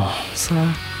 Oh. So.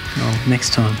 Well,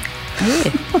 next time. Yeah.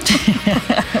 We'll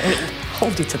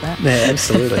hold you to that. Yeah,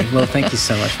 absolutely. Well, thank you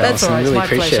so much, That's Alison. all right. I really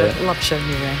it's my appreciate pleasure. Love showing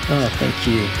you around. Oh, thank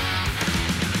you.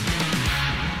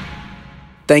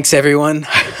 Thanks, everyone.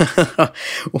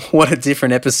 What a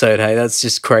different episode, hey? That's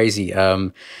just crazy.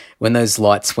 When those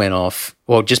lights went off,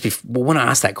 well, when I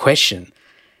asked that question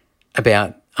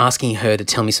about asking her to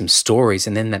tell me some stories,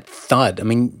 and then that thud, I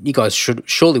mean, you guys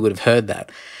surely would have heard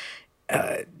that.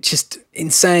 Just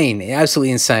insane,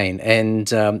 absolutely insane. And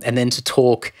then to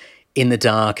talk in the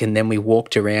dark, and then we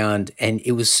walked around, and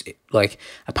it was like,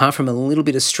 apart from a little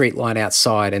bit of street light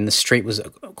outside, and the street was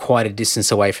quite a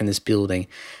distance away from this building,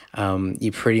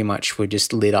 you pretty much were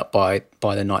just lit up by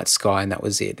the night sky, and that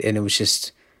was it. And it was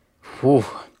just, whew.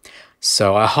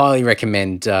 So I highly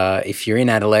recommend, if you're in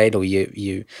Adelaide, or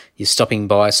you're stopping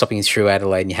through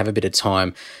Adelaide and you have a bit of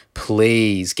time,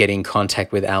 please get in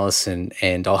contact with Alison,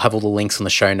 and I'll have all the links on the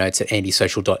show notes at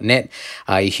andysocial.net.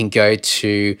 You can go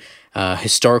to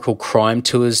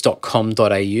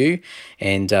historicalcrimetours.com.au,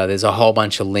 and there's a whole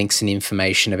bunch of links and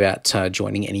information about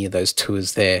joining any of those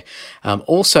tours there.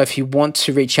 Also, if you want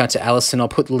to reach out to Alison, I'll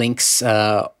put links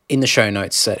in the show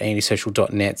notes at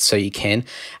andysocial.net so you can.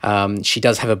 She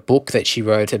does have a book that she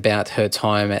wrote about her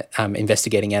time at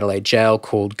investigating Adelaide Jail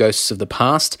called Ghosts of the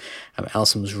Past.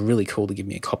 Alison was really cool to give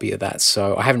me a copy of that.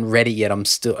 So I haven't read it yet.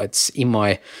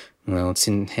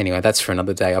 Anyway, that's for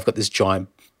another day. I've got this giant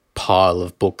pile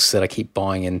of books that I keep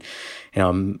buying, and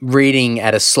I'm reading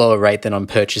at a slower rate than I'm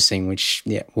purchasing, which,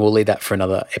 we'll leave that for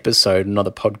another episode,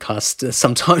 another podcast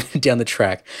sometime down the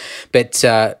track. But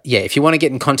if you want to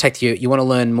get in contact, you want to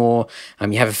learn more,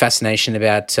 you have a fascination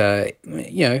about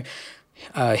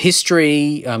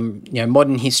history,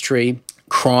 modern history,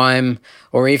 crime,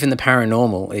 or even the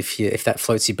paranormal, if that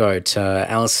floats your boat,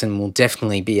 Alison will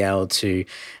definitely be able to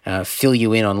fill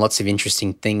you in on lots of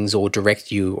interesting things, or direct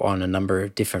you on a number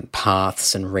of different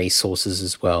paths and resources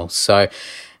as well. So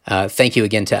thank you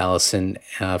again to Alison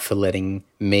for letting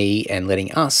me and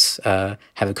letting us have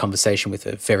a conversation with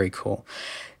her. Very cool.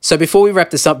 So before we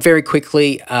wrap this up very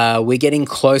quickly, we're getting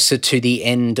closer to the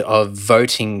end of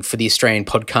voting for the Australian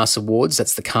Podcast Awards.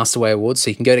 That's the Castaway Awards. So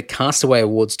you can go to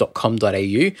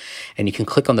castawayawards.com.au and you can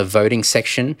click on the voting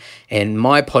section. And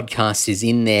my podcast is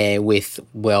in there with,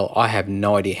 well, I have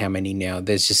no idea how many now.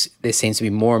 There seems to be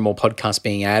more and more podcasts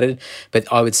being added,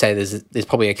 but I would say there's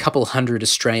probably a couple hundred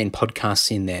Australian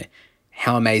podcasts in there.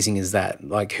 How amazing is that?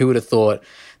 Like, who would have thought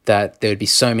that there would be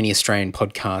so many Australian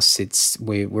podcasts?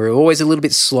 We're always a little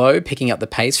bit slow picking up the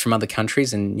pace from other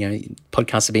countries, and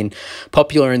podcasts have been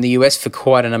popular in the US for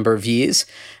quite a number of years,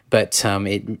 but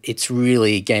it's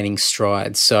really gaining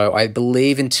stride. So I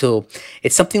believe until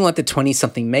it's something like the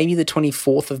 20-something, maybe the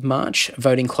 24th of March,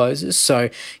 voting closes. So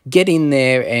get in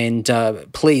there and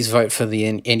please vote for the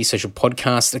Antisocial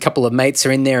Podcast. A couple of mates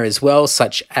are in there as well,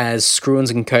 such as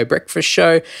Screw-Ins and Co. Breakfast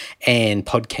Show and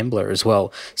Pod Kembler as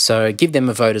well. So give them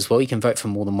a vote as well. You can vote for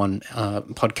more than one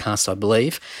podcast, I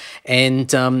believe.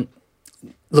 And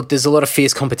look, there's a lot of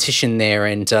fierce competition there,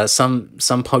 and some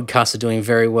podcasts are doing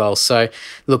very well. So,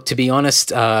 look, to be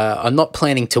honest, I'm not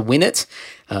planning to win it.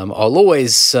 I'll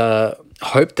always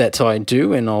hope that I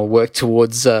do, and I'll work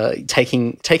towards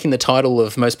taking the title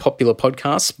of most popular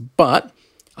podcast. But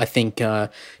I think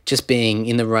just being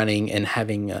in the running and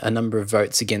having a number of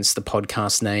votes against the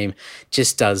podcast name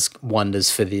just does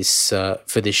wonders for this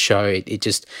show. It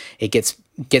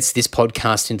gets this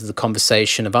podcast into the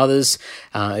conversation of others.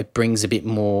 It brings a bit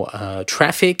more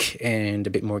traffic and a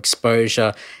bit more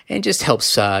exposure, and just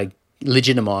helps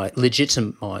legitimize.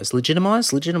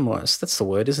 That's the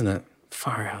word, isn't it?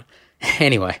 Far out.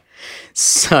 Anyway,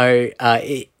 So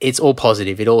it's all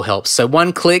positive. It all helps. So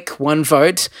one click, one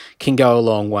vote can go a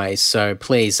long way. So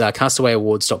please,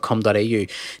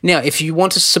 castawayawards.com.au. Now, if you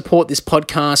want to support this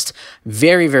podcast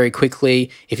very, very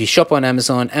quickly, if you shop on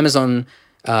Amazon,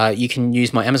 you can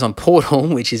use my Amazon portal,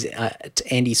 which is at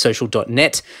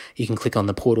andysocial.net. You can click on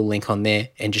the portal link on there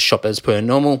and just shop as per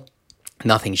normal.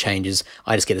 Nothing changes.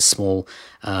 I just get a small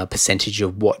percentage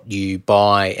of what you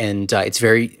buy, and it's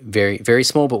very, very, very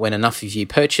small. But when enough of you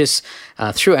purchase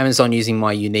through Amazon using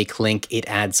my unique link, it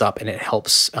adds up and it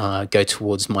helps go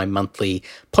towards my monthly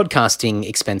podcasting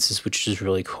expenses, which is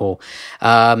really cool.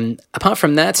 Apart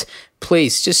from that,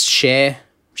 please just share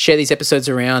these episodes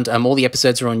around. All the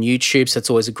episodes are on YouTube, so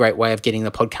it's always a great way of getting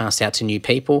the podcast out to new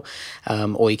people.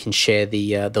 Or you can share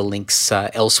the links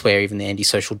elsewhere, even the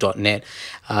andysocial.net.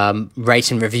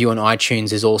 Rate and review on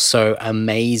iTunes is also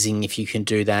amazing if you can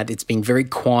do that. It's been very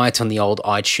quiet on the old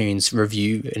iTunes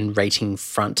review and rating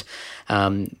front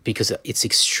because it's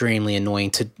extremely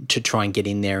annoying to try and get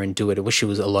in there and do it. I wish it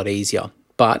was a lot easier,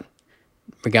 but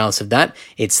regardless of that,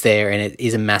 it's there, and it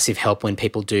is a massive help when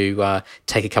people do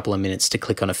take a couple of minutes to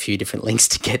click on a few different links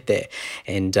to get there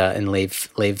and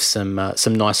leave some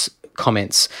nice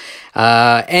comments.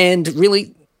 And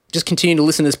really just continue to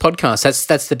listen to this podcast.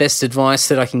 That's the best advice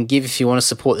that I can give if you want to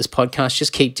support this podcast.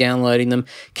 Just keep downloading them,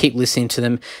 keep listening to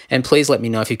them, and please let me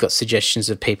know if you've got suggestions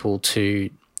of people to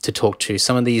talk to.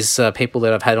 Some of these people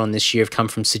that I've had on this year have come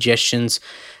from suggestions,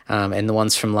 and the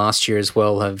ones from last year as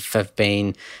well have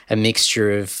been a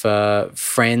mixture of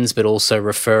friends, but also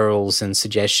referrals and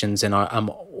suggestions. And I'm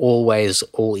always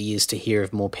all ears to hear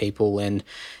of more people, and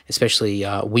especially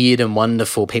weird and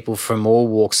wonderful people from all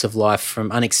walks of life,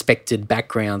 from unexpected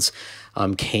backgrounds.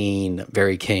 I'm keen,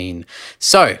 very keen.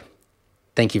 So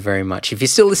thank you very much. If you're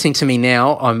still listening to me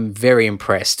now, I'm very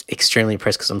impressed, extremely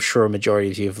impressed, because I'm sure a majority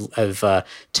of you have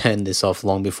turned this off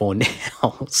long before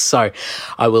now. So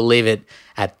I will leave it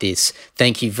at this.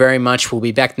 Thank you very much. We'll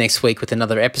be back next week with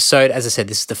another episode. As I said,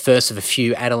 this is the first of a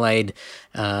few Adelaide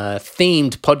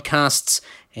themed podcasts,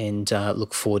 and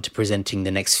look forward to presenting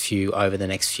the next few over the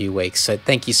next few weeks. So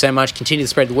thank you so much. Continue to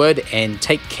spread the word and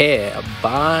take care.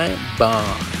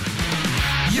 Bye-bye.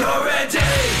 You're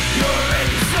ready.